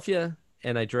Philadelphia,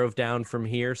 and I drove down from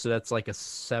here, so that's like a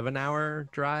 7-hour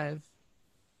drive,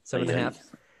 7.5.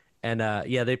 And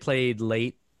they played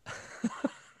late.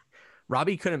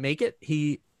 Robbie couldn't make it.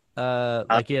 He he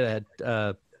had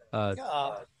a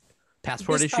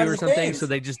passport issue or something, so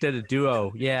they just did a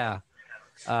duo. Yeah.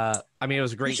 I mean, it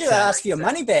was a great. You should ask for your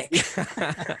money back.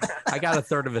 I got a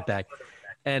third of it back,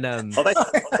 and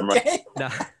okay. No,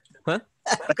 huh?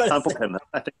 They sampled him.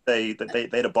 I think they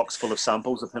had a box full of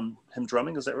samples of him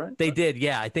drumming. Is that right? They did.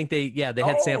 Yeah, I think they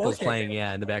had samples playing.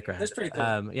 Yeah, in the background. That's pretty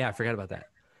cool. Yeah, I forgot about that.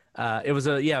 It was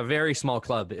a very small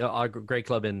club, a great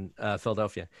club in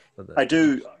Philadelphia. I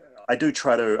do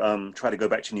try to go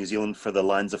back to New Zealand for the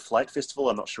Lines of Flight Festival.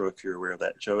 I'm not sure if you're aware of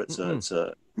that, Joe. It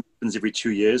happens every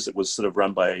 2 years. It was sort of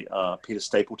run by Peter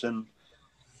Stapleton,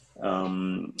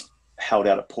 held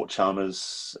out at Port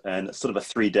Chalmers, and it's sort of a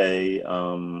 3-day,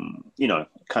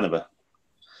 kind of a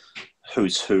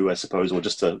who's who, I suppose, or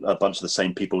just a bunch of the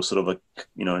same people, sort of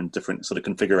in different sort of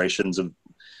configurations of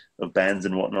bands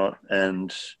and whatnot.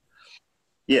 And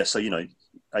yeah, so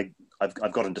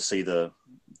I've gotten to see the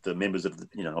members of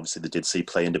obviously the Dead Sea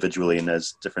play individually and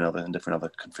as different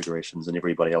other configurations, and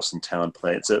everybody else in town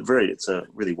play. It's a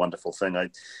really wonderful thing.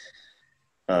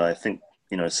 I think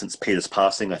since Peter's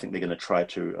passing, I think they're going to try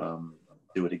to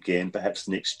do it again, perhaps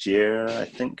next year. I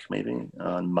think maybe in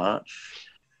March.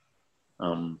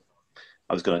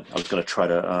 I was gonna try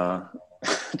to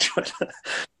try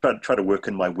to work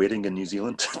in my wedding in New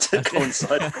Zealand to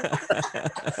coincide.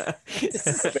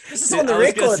 This is on the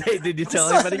record. Say, did you tell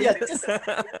anybody yet?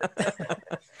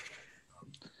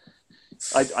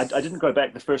 I didn't go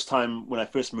back the first time when I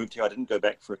first moved here. I didn't go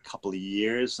back for a couple of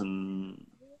years, and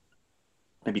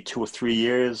maybe 2 or 3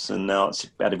 years, and now it's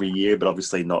about every year. But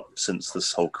obviously not since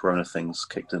this whole Corona thing's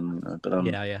kicked in. But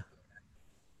yeah.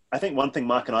 I think one thing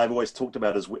Mark and I have always talked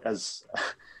about is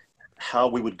how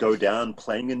we would go down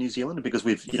playing in New Zealand, because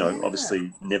we've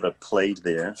obviously never played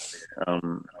there.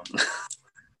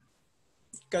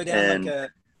 Go down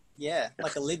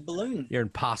like a lead balloon. You're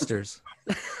imposters.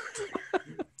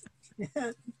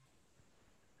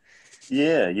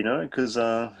 Yeah, because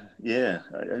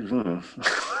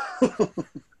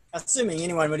Assuming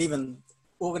anyone would even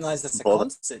organize this a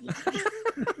concert.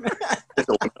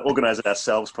 Organize it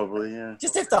ourselves, probably. Yeah.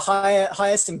 Just have to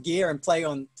hire some gear and play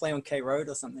on K Road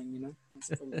or something. That's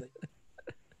probably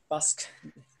busk.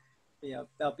 Yeah,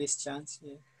 our best chance.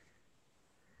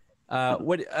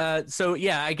 Yeah. So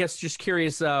yeah, I guess just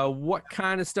curious, what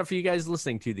kind of stuff are you guys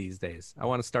listening to these days? I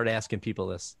want to start asking people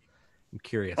this. I'm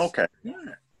curious. Okay. Yeah.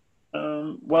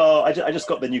 Well, I just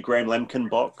got the new Graham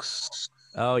Lemkin box.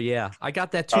 Oh yeah, I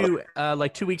got that too,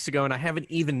 like 2 weeks ago, and I haven't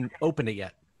even opened it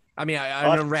yet. I mean,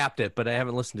 I unwrapped it, but I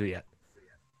haven't listened to it yet.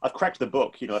 I've cracked the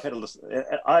book. I've had a listen.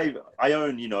 I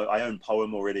own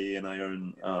Poem already, and I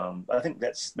own. I think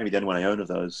that's maybe the only one I own of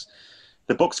those.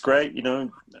 The book's great. A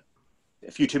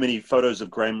few too many photos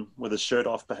of Graham with his shirt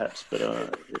off, perhaps, but I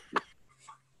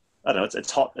don't know.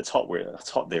 It's hot. It's hot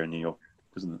there in New York,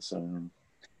 isn't it? So,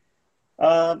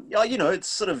 it's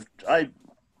sort of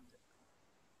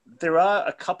there are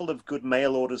a couple of good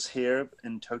mail orders here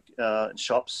in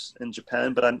shops in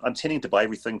Japan, but I'm tending to buy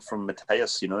everything from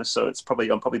Mateus, so I'm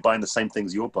probably buying the same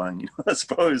things you're buying, I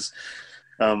suppose.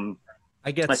 I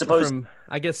get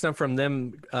stuff from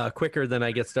them quicker than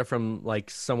I get stuff from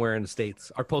like somewhere in the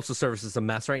States. Our postal service is a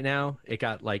mess right now. It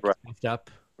got effed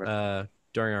up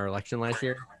during our election last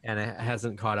year, and it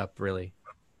hasn't caught up really.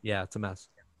 Yeah, it's a mess.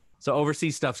 So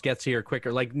overseas stuff gets here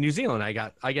quicker. Like New Zealand, I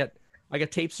got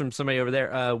tapes from somebody over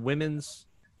there. Women's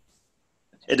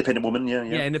Independent Women, yeah.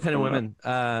 Yeah, Independent Women.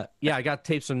 Yeah, I got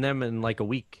tapes from them in like a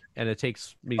week, and it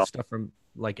takes me stuff from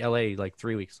like LA like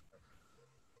 3 weeks.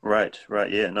 Right.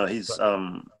 Yeah, no, he's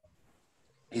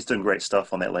doing great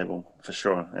stuff on that label for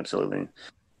sure. Absolutely.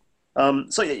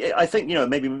 So yeah, I think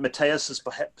maybe Mateus is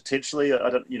potentially. I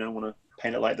don't want to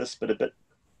paint it like this, but a bit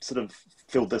sort of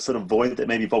filled this sort of void that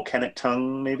maybe Volcanic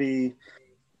Tongue maybe.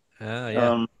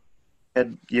 Yeah.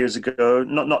 Had years ago,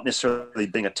 not necessarily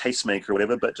being a tastemaker or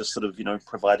whatever, but just sort of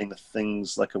providing the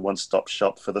things like a one-stop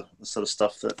shop for the sort of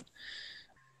stuff that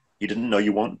you didn't know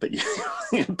you want, but you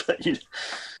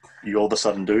all of a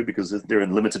sudden do because they're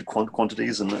in limited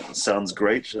quantities, and that sounds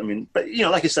great. I mean, but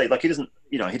like you say, like he doesn't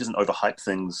overhype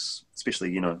things,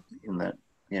 especially in that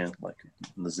like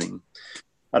in the zine.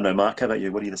 I don't know, Mark. How about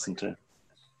you? What are you listening to?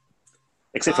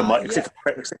 Except for except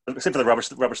for the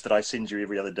rubbish that I send you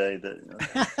every other day.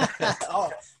 Oh,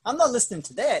 I'm not listening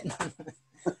to that.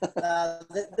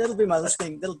 That'll be my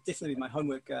listening. That'll definitely be my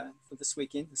homework for this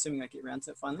weekend, assuming I get around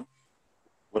to it finally.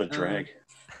 What a drag!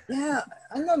 Yeah,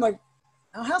 I know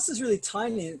our house is really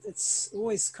tiny. It's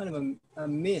always kind of a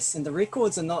mess, and the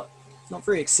records are not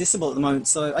very accessible at the moment.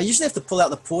 So I usually have to pull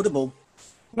out the portable.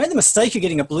 I made the mistake of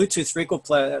getting a Bluetooth record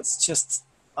player. That's just.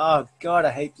 Oh God,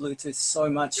 I hate Bluetooth so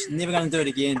much. Never going to do it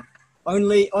again.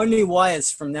 Only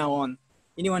wires from now on.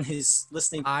 Anyone who's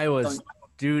listening, I was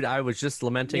just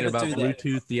lamenting about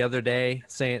Bluetooth the other day,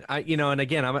 saying and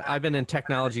again, I've been in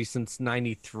technology since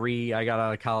 '93. I got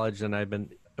out of college, and I'm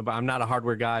not a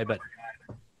hardware guy, but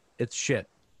it's shit.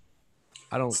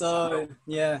 I don't. So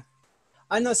yeah,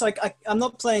 I know. So I'm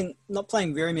not playing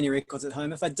very many records at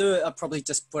home. If I do it, I'll probably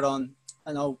just put on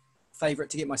an old favorite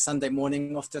to get my Sunday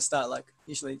morning off to start. Like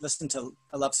usually listen to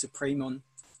I Love Supreme on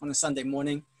a Sunday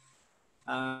morning.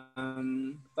 Yeah, I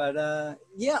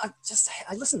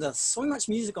listen to so much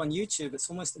music on YouTube. It's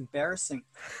almost embarrassing.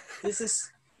 There's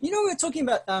this, we're talking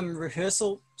about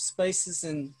rehearsal spaces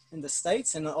in the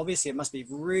States, and obviously it must be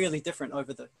really different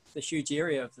over the huge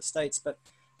area of the States, but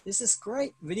there's this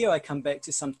great video I come back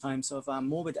to sometimes of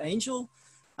Morbid Angel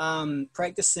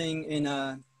practicing in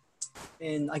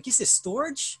I guess there's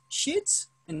storage sheds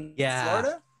in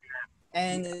Florida,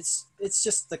 and it's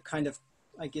just the kind of,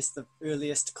 I guess, the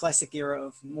earliest classic era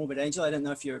of Morbid Angel. I don't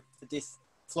know if you're a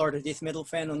Florida death metal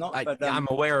fan or not, but I'm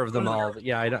aware of them all.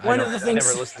 Yeah, I never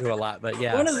listened to a lot, but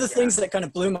yeah. One of the things that kind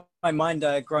of blew my mind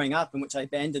growing up, and which I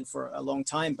abandoned for a long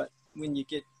time, but when you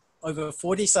get over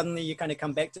 40, suddenly you kind of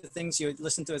come back to things you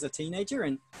listened to as a teenager,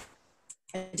 and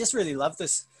I just really love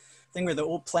this thing where they're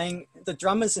all playing, the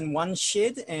drummers in one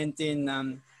shed, and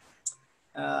then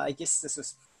I guess this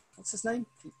was, what's his name?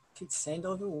 Pete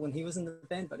Sandoval when he was in the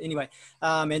band, but anyway,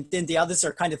 and then the others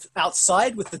are kind of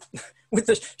outside with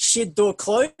the shed door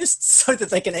closed so that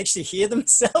they can actually hear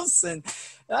themselves. And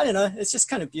I don't know, it's just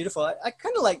kind of beautiful. I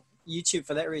kind of like YouTube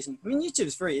for that reason. I mean, YouTube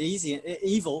is very easy,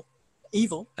 evil,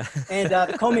 and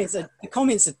the comments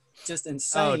are just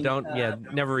insane.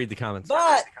 Never read the comments.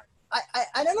 But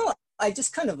I don't know. I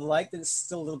just kind of like that it's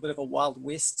still a little bit of a Wild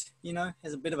West,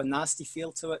 has a bit of a nasty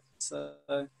feel to it.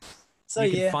 So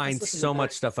you can find so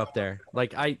much stuff up there.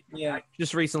 Like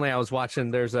just recently I was watching,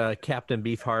 there's a Captain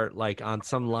Beefheart like on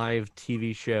some live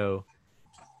TV show,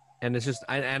 and it's just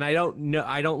I don't know,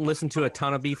 I don't listen to a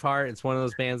ton of Beefheart. It's one of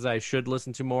those bands that I should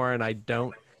listen to more, and I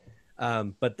don't.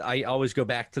 But I always go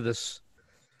back to this.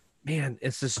 Man,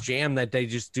 it's this jam that they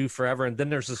just do forever, and then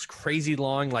there's this crazy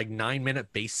long like 9-minute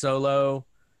bass solo,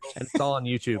 and it's all on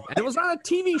YouTube. And it was on a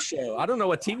TV show. I don't know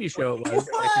what TV show it was.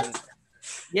 What?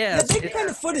 Yeah, that kind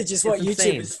of footage is what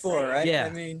insane. YouTube is for, right? Yeah.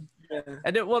 I mean, yeah.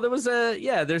 And there was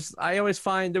I always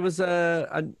find there was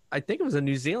I think it was a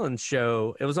New Zealand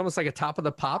show. It was almost like a Top of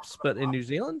the Pops, but in New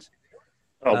Zealand.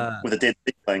 Oh, with a dead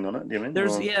beat playing on it, do you mean?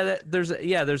 There's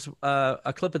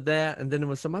a clip of that, and then there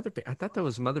was some other. I thought there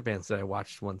was some other bands that I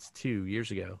watched once 2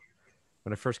 years ago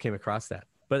when I first came across that.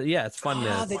 But yeah, it's fun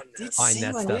to find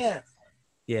that stuff.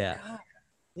 Yeah.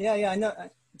 Yeah, I know. I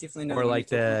definitely know. Or like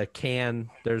the Can.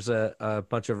 There's a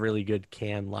bunch of really good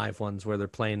Can live ones where they're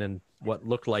playing in what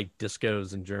looked like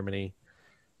discos in Germany.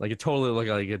 Like it totally looked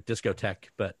like a discotheque,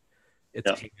 but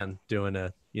it's Can doing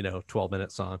a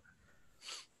 12-minute song.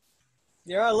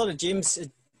 There are a lot of gems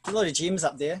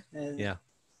up there.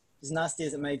 As nasty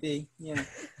as it may be,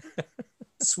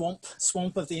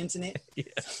 swamp of the internet. Yeah.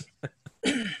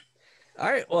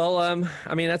 All right. Well,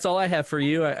 I mean, that's all I have for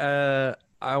you.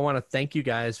 I want to thank you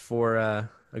guys for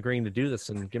agreeing to do this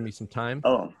and give me some time.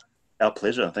 Oh, our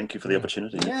pleasure. Thank you for the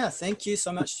opportunity. Yeah, thank you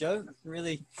so much, Joe.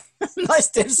 Really nice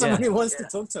to have someone who wants to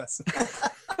talk to us.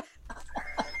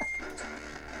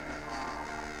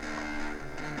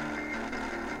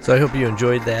 So I hope you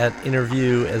enjoyed that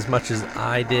interview as much as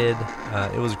I did.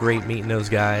 It was great meeting those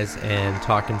guys and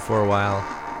talking for a while.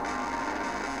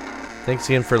 Thanks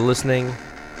again for listening.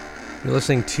 You're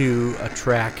listening to a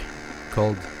track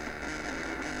called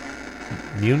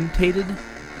Mutated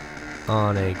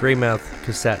on a Greymouth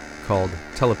cassette called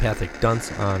Telepathic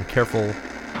Dunce on Careful.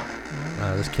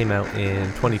 This came out in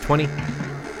 2020.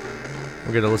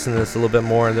 We're going to listen to this a little bit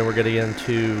more, and then we're going to get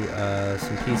into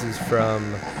some pieces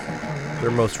from their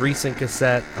most recent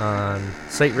cassette on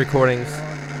Sight Recordings,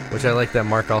 which I like that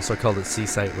Mark also called it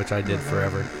Seasight, which I did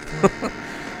forever.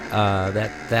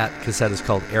 That cassette is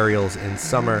called Aerials in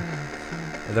Summer.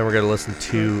 And then we're going to listen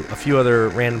to a few other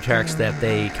random tracks that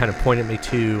they kind of pointed me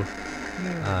to.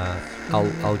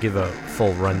 I'll give a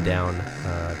full rundown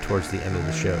towards the end of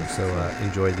the show, so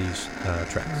enjoy these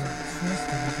tracks.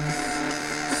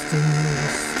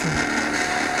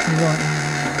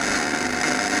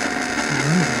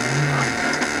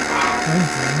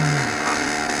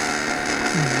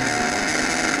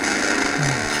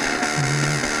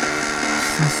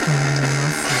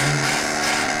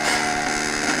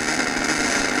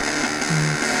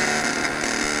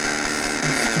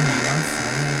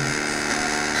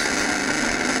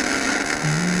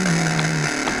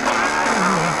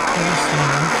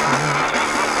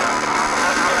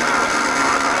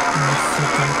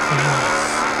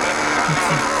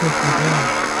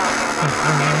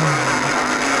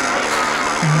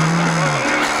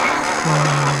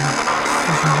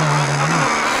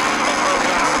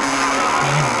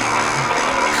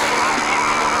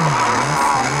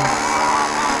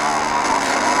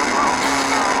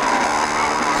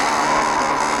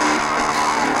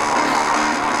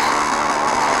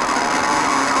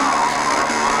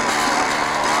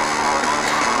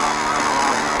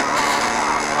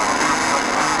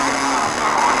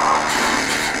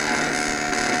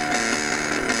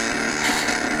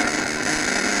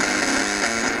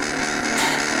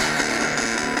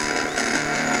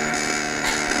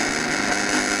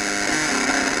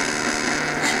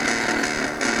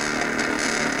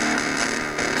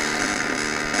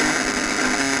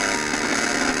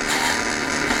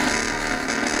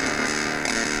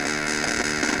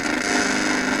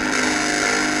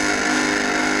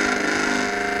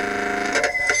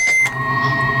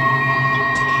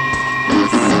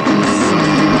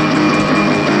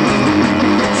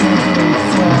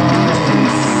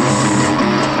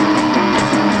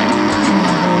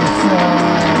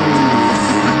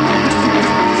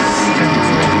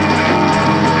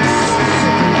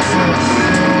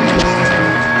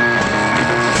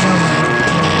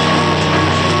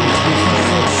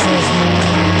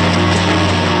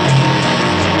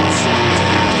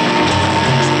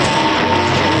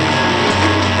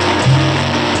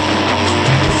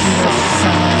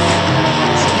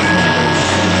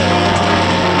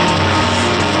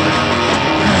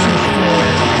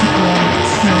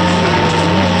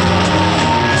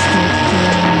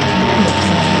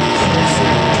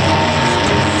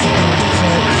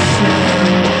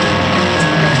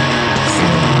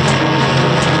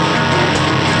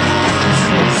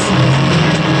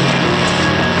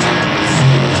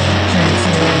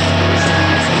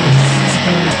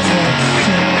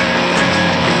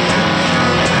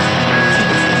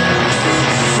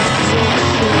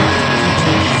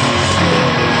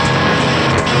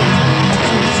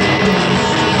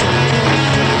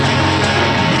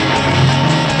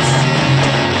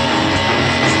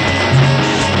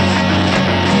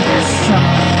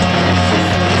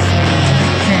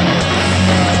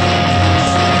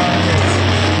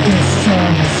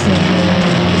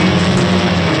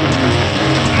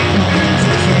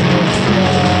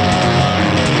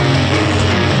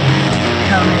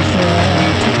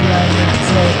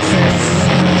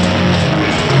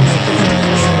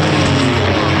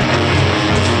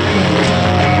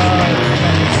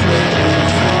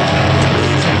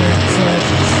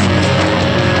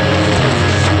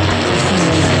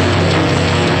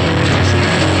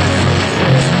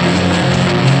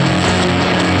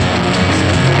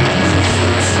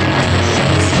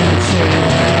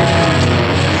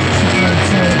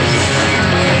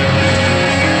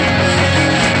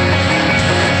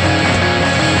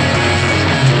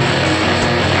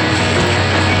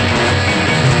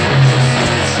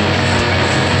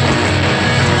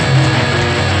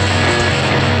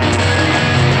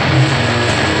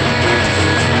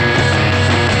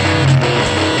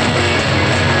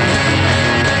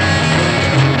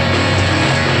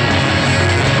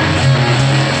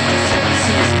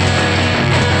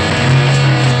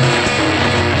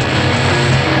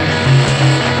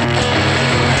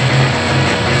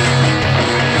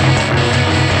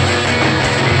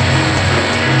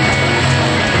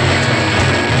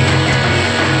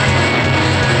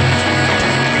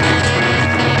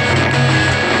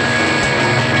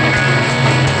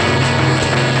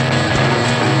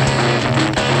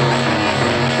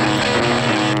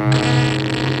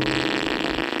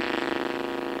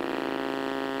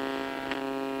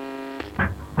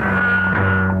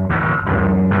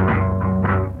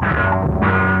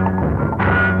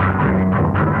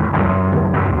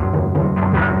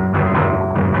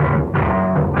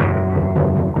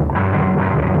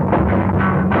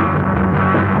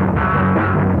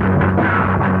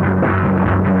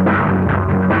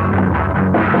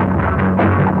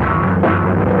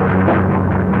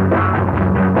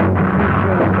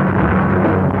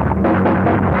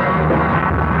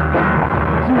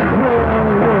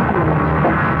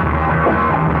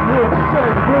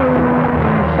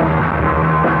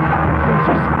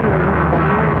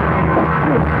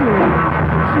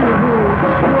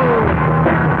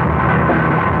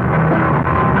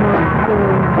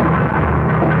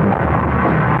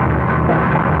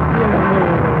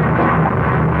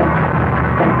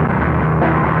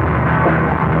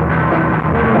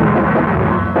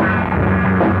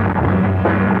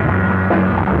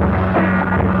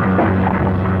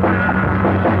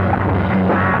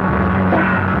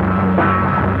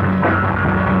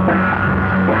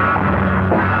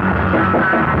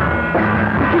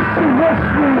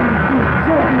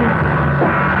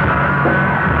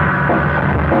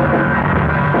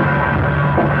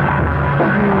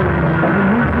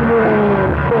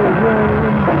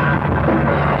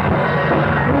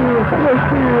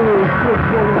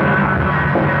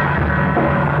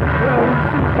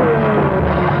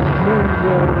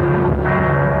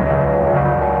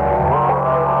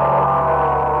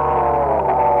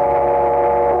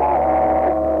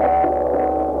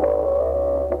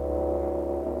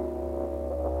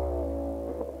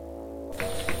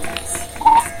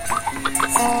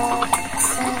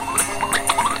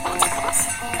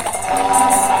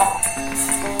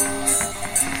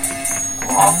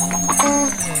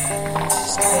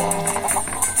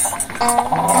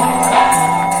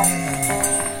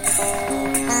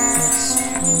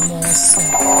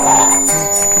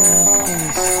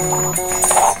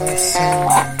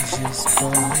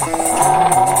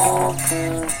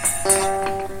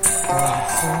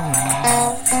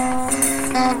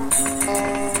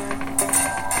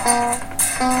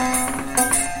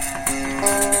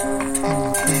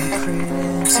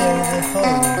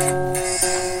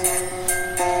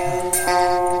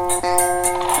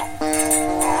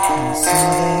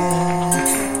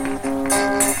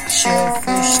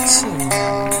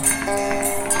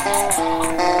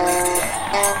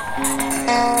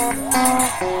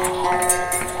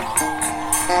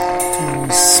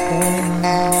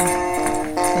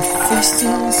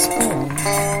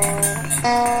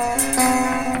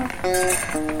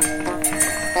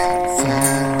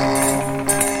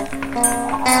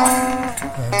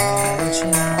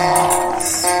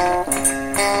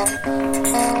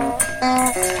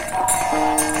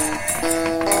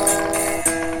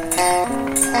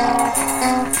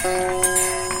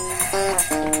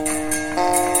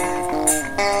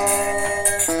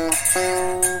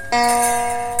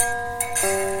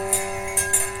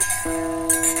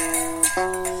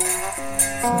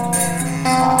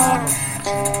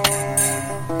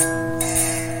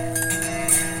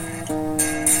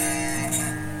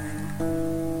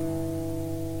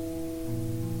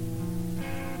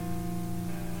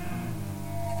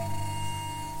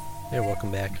 Hey,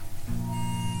 welcome back.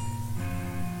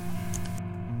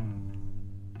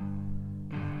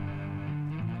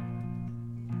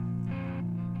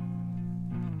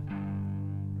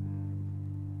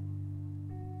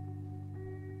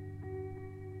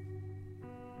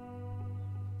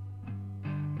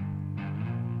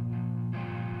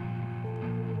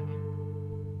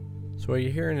 So what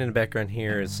you're hearing in the background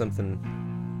here is something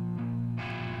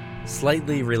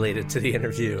slightly related to the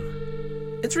interview.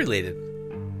 It's related.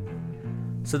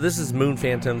 So this is Moon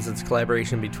Phantoms. It's a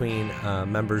collaboration between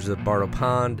members of Bardo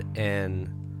Pond and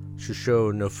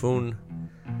Shusho No-Fune.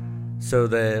 So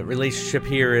the relationship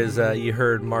here is you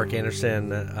heard Mark Anderson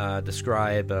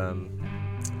describe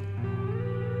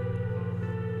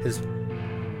his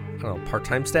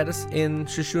part-time status in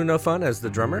Shusho No-Fune as the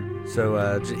drummer.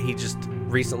 So he just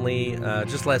recently,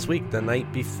 just last week, the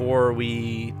night before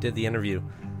we did the interview,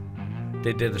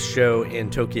 they did a show in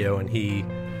Tokyo, and he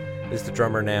is the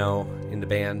drummer now in the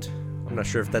band. I'm not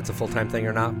sure if that's a full-time thing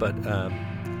or not, but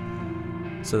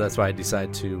so that's why I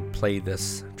decided to play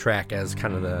this track as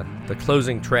kind of the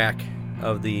closing track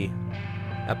of the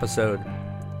episode.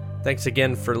 Thanks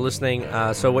again for listening.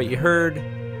 So what you heard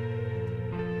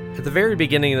at the very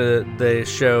beginning of the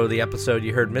show, the episode,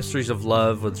 you heard Mysteries of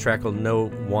Love with a track called No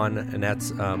One, and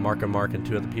that's Mark and Mark and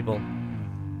two other people.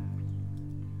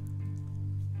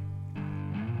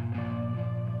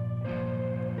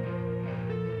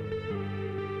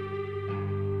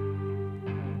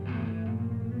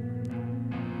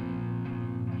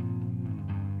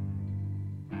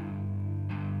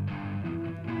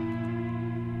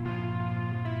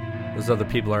 Those other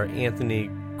people are Anthony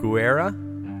Guerra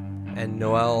and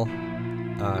Noel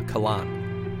Kalan.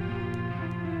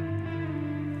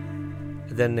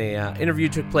 Then the interview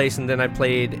took place, and then I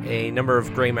played a number of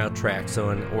Greymouth tracks,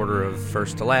 so in order of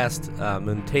first to last.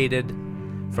 Mutated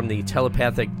from the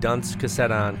Telepathic Dunce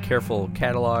cassette on Careful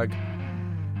Catalog.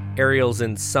 Aerials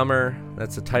in Summer,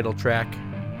 that's a title track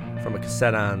from a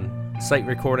cassette on Sight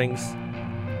Recordings.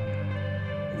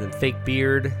 And then Fake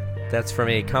Beard, that's from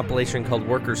a compilation called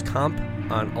Workers' Comp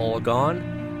on All Gone.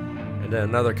 And then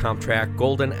another comp track,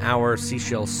 Golden Hour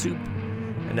Seashell Soup,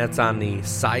 and that's on the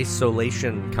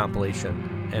Sci-Solation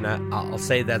compilation. And I'll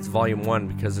say that's volume 1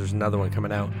 because there's another one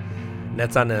coming out. And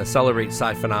that's on the Celebrate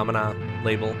Sci Phenomena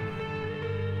label.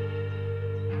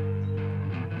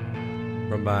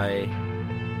 Run by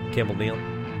Campbell Neal.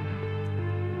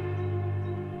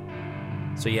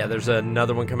 So yeah, there's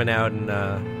another one coming out, and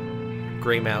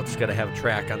Greymouth's got to have a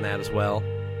track on that as well.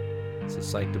 So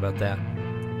psyched about that.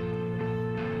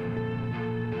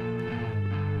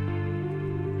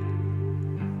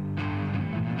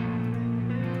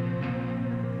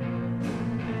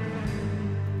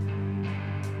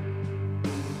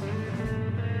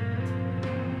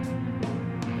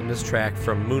 And this track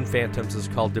from Moon Phantoms is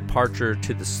called Departure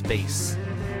to the Space.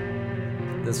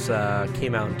 This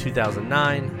came out in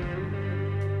 2009.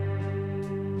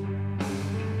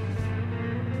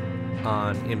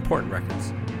 On Important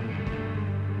Records.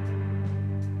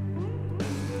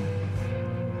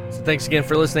 So thanks again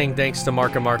for listening. Thanks to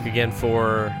Mark and Mark again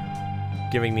for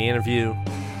giving the interview,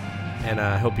 and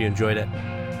I hope you enjoyed it.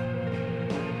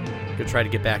 Gonna try to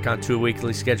get back onto a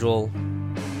weekly schedule.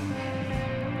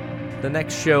 The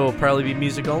next show will probably be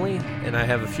music only, and I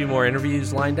have a few more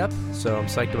interviews lined up, so I'm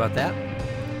psyched about that.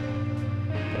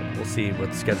 But we'll see what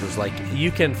the schedule's like.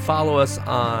 You can follow us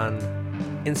on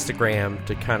Instagram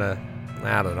to kind of,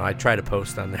 I don't know, I try to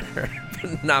post on there,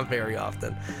 but not very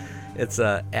often. It's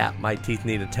at My Teeth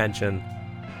Need Attention.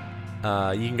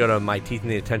 You can go to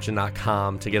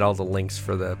myteethneedattention.com to get all the links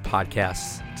for the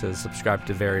podcasts, to subscribe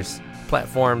to various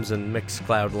platforms and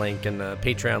Mixcloud link and the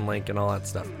Patreon link and all that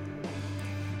stuff.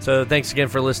 So thanks again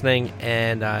for listening,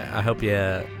 and I hope you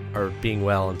are being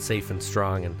well and safe and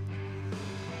strong, and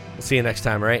we'll see you next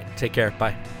time, all right? Take care.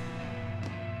 Bye.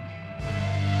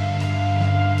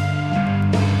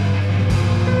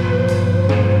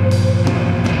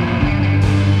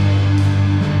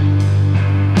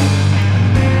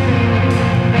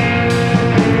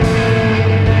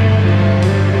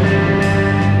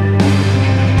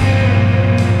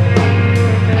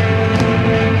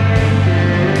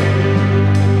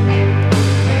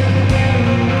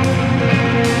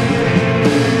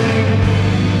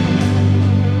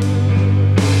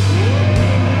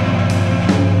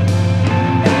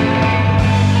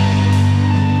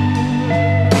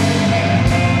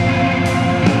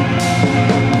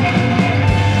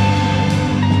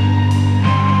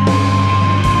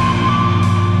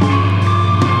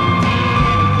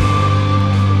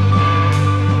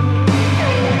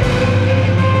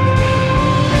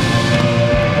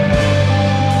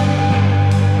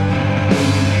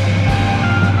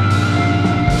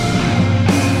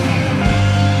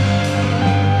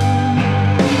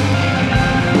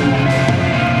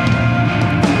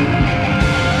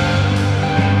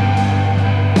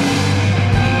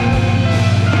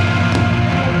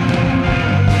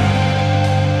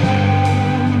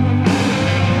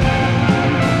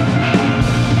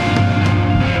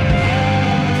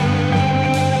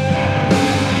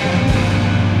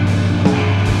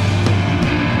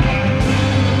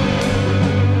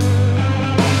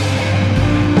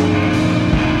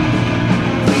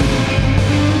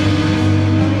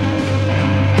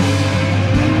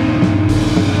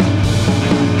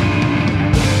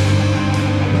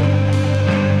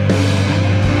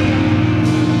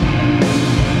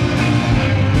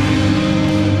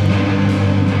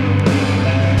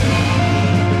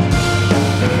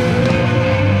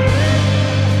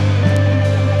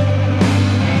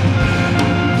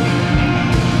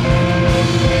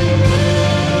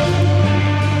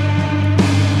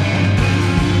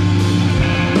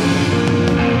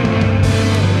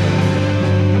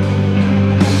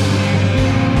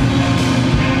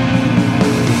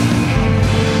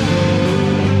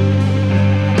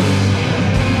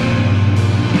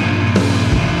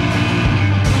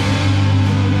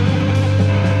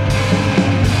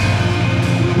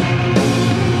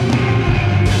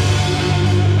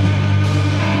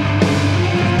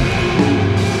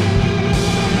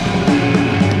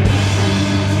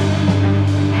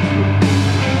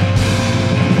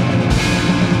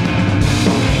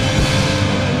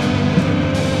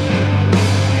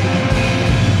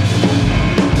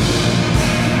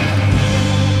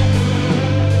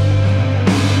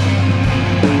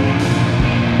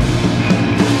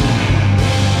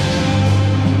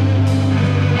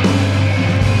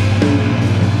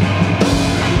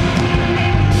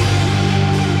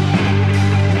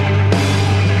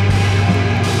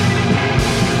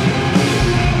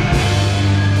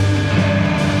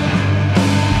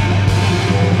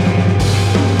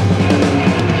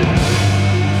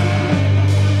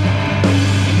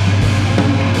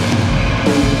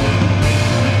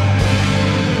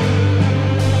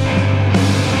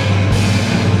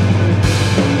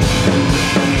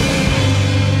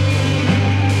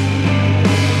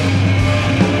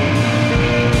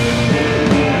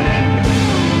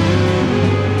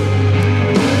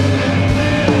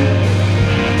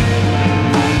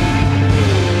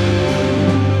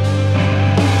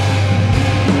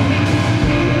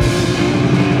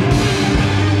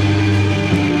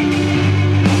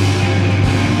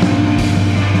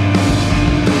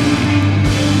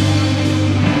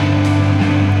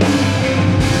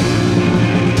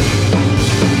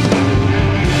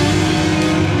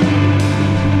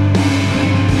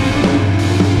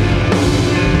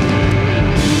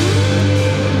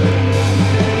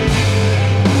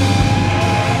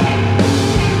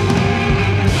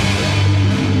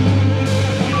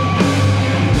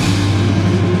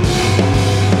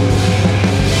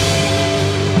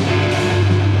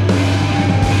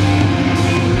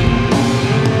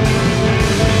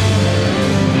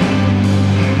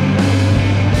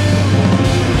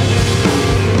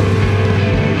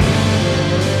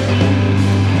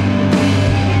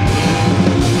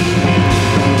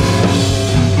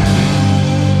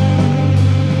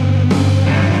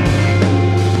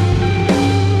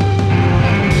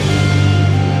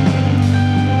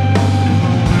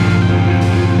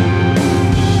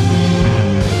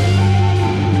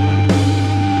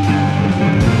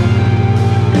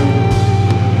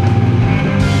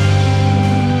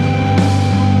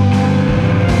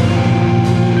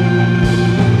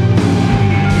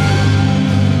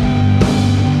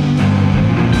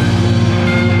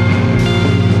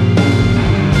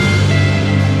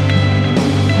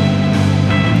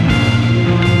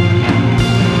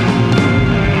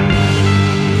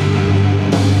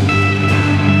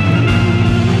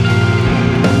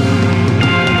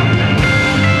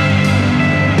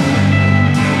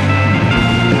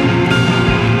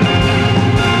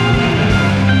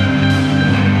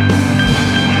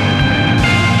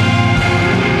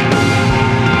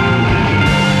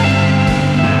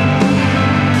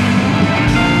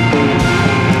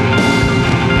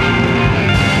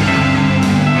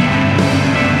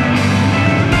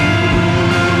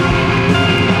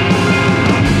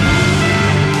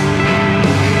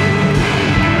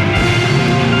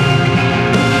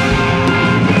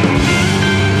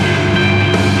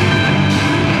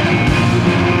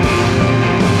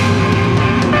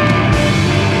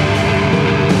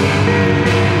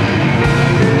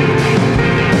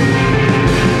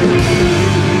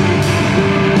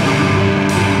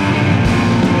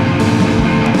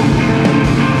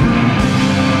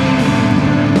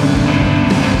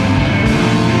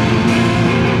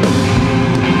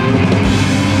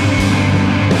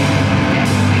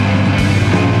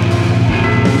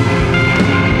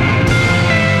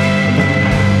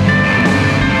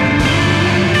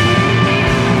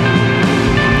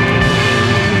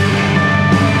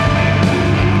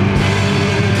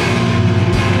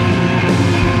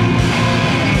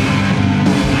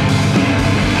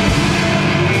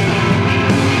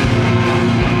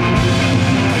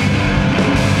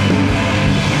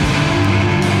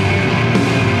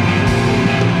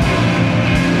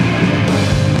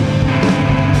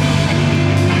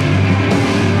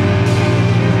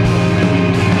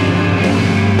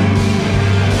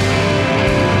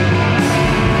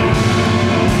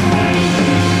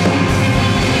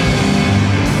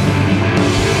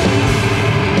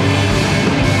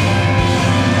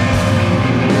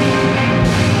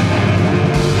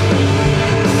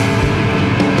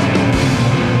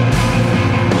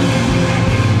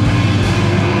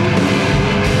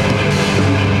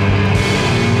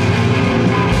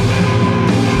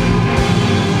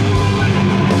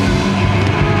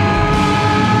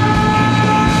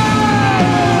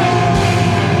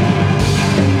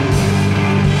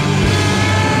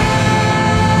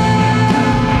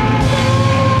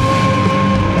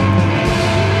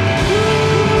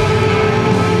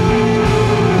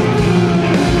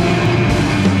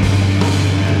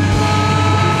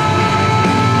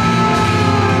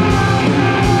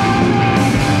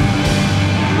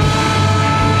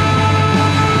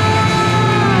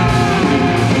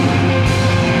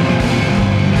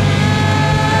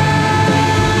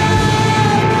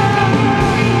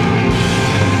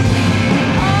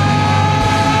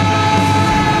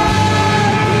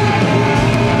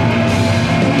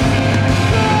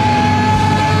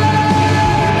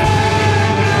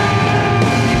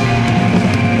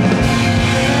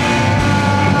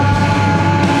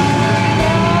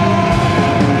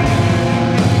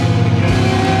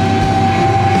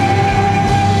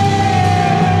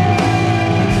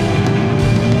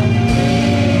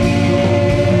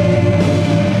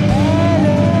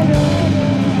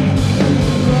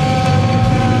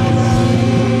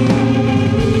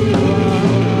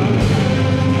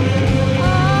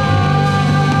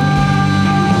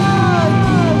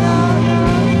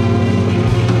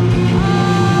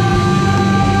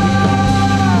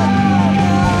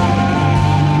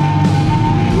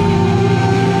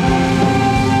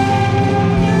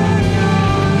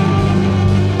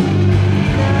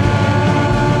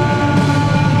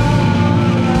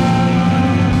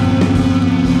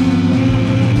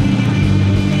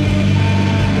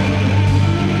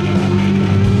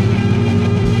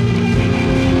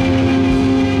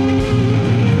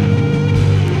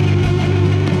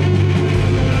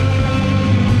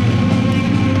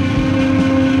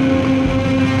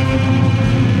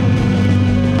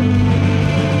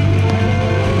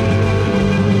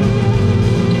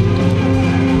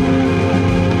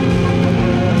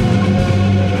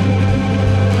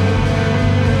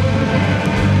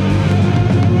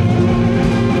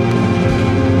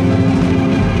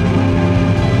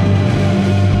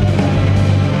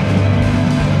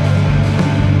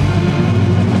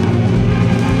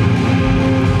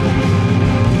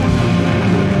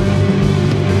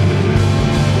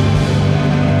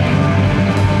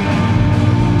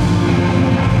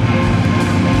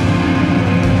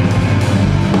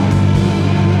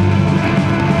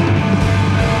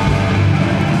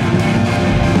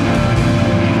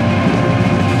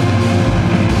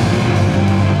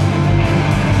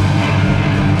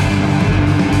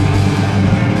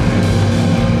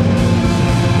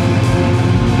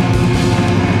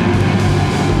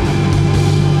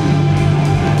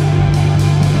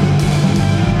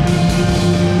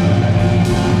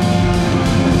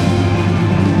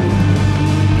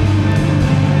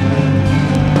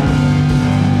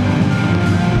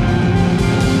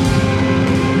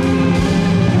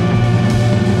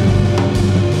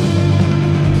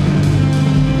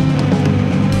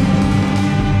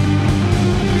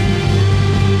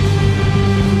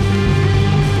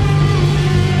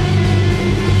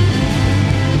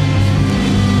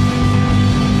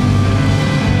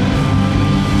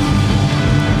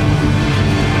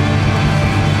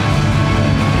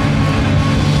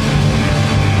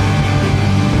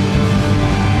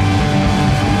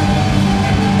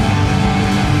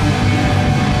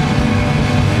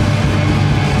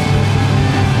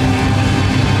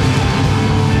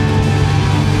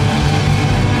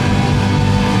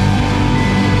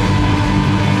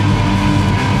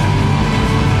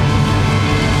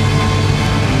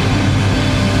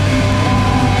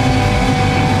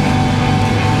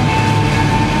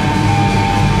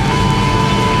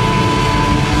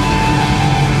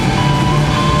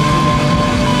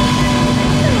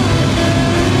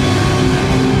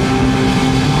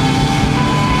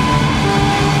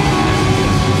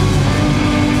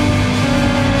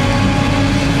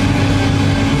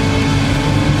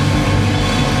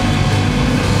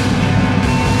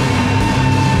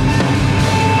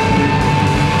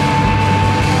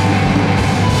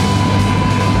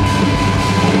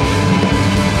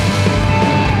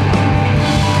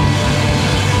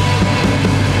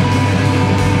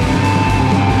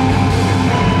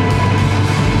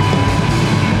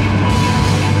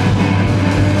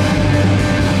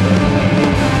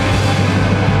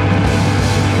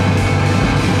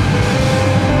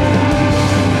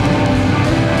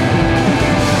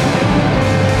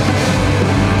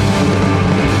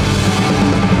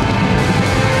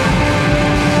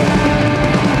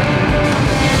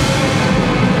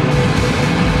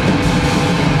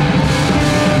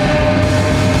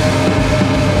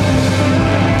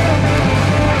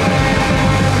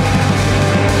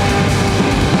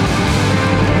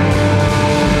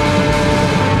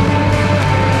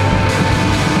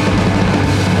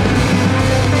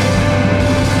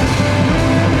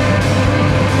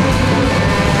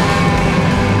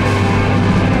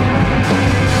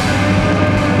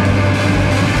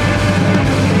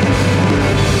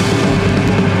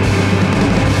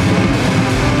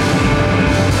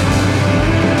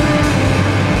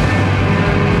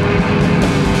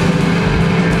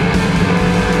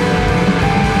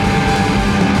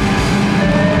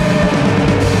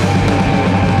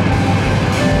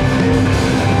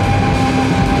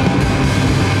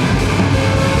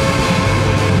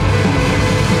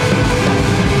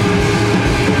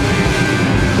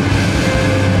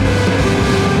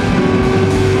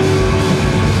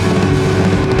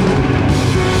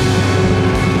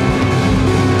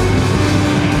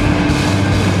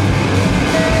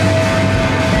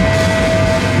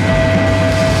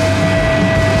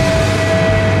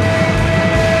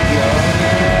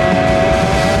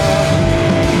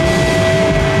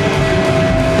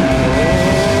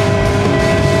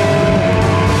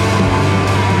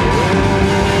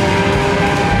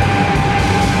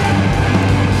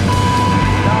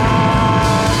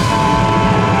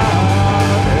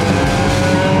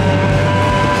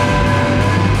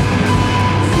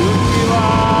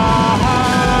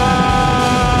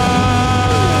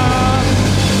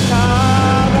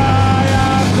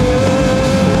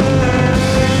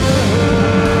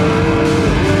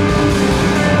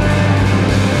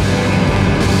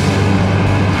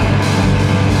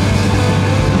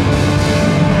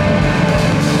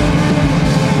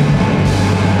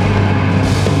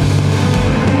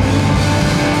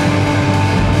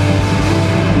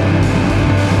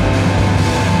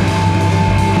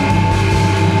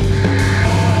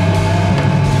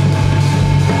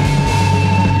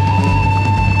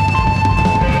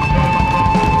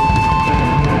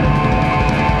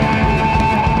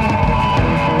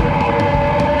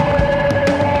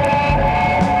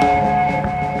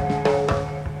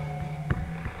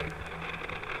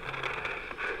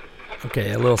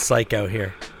 little psycho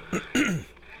here.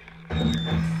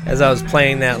 As I was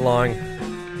playing that long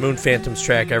Moon Phantoms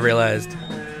track, I realized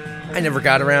I never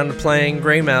got around to playing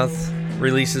Greymouth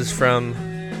releases from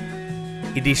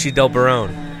Edici del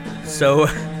Barone. So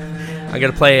I'm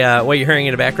going to play what you're hearing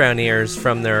in the background here is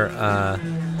from their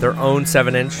own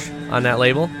 7-inch on that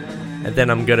label. And then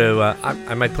I'm going to,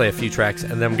 I might play a few tracks,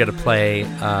 and then I'm going to play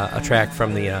a track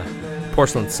from the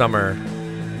Porcelain Summer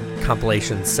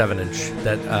compilation 7-inch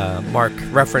that Mark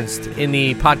referenced in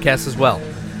the podcast as well.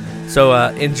 So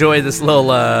enjoy this little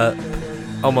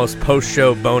almost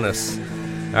post-show bonus.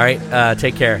 All right,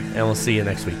 take care, and we'll see you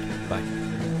next week. Bye.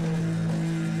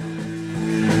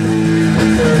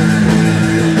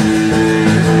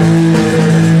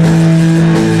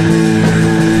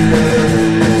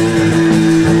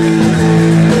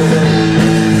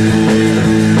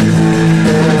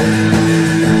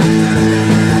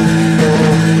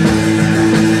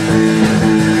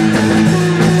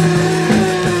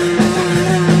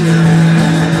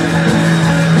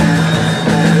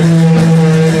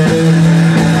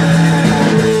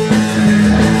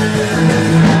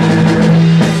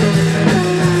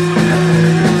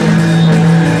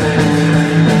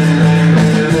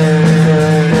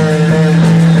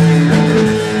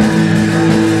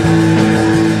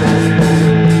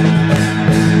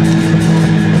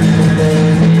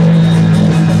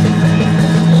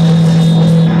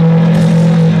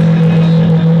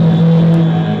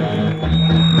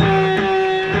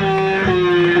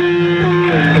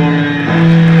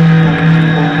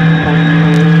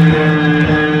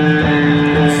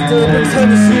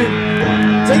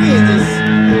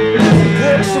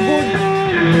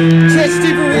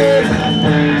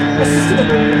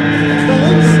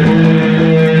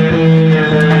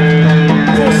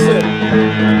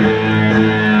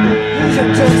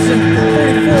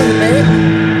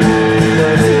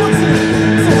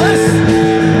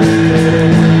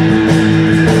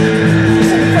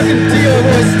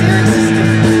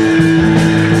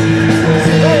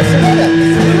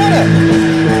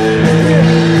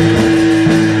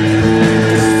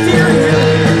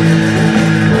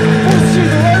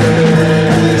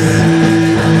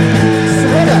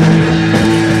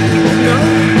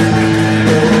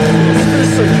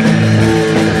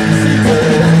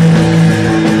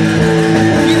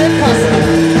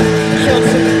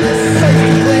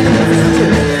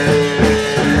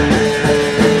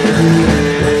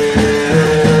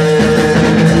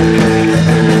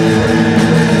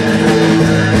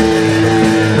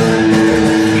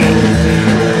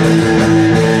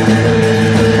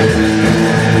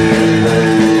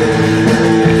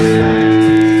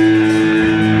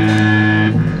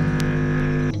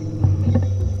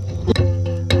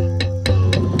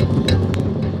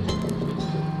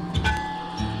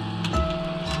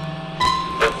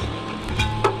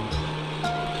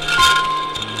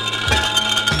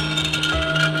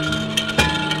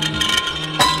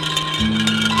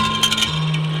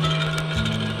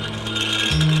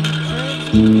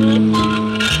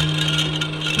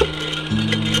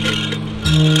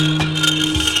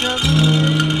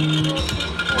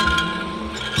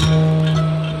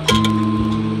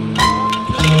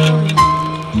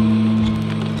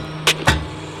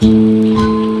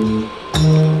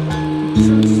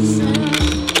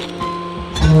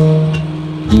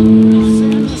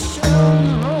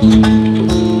 Thank you.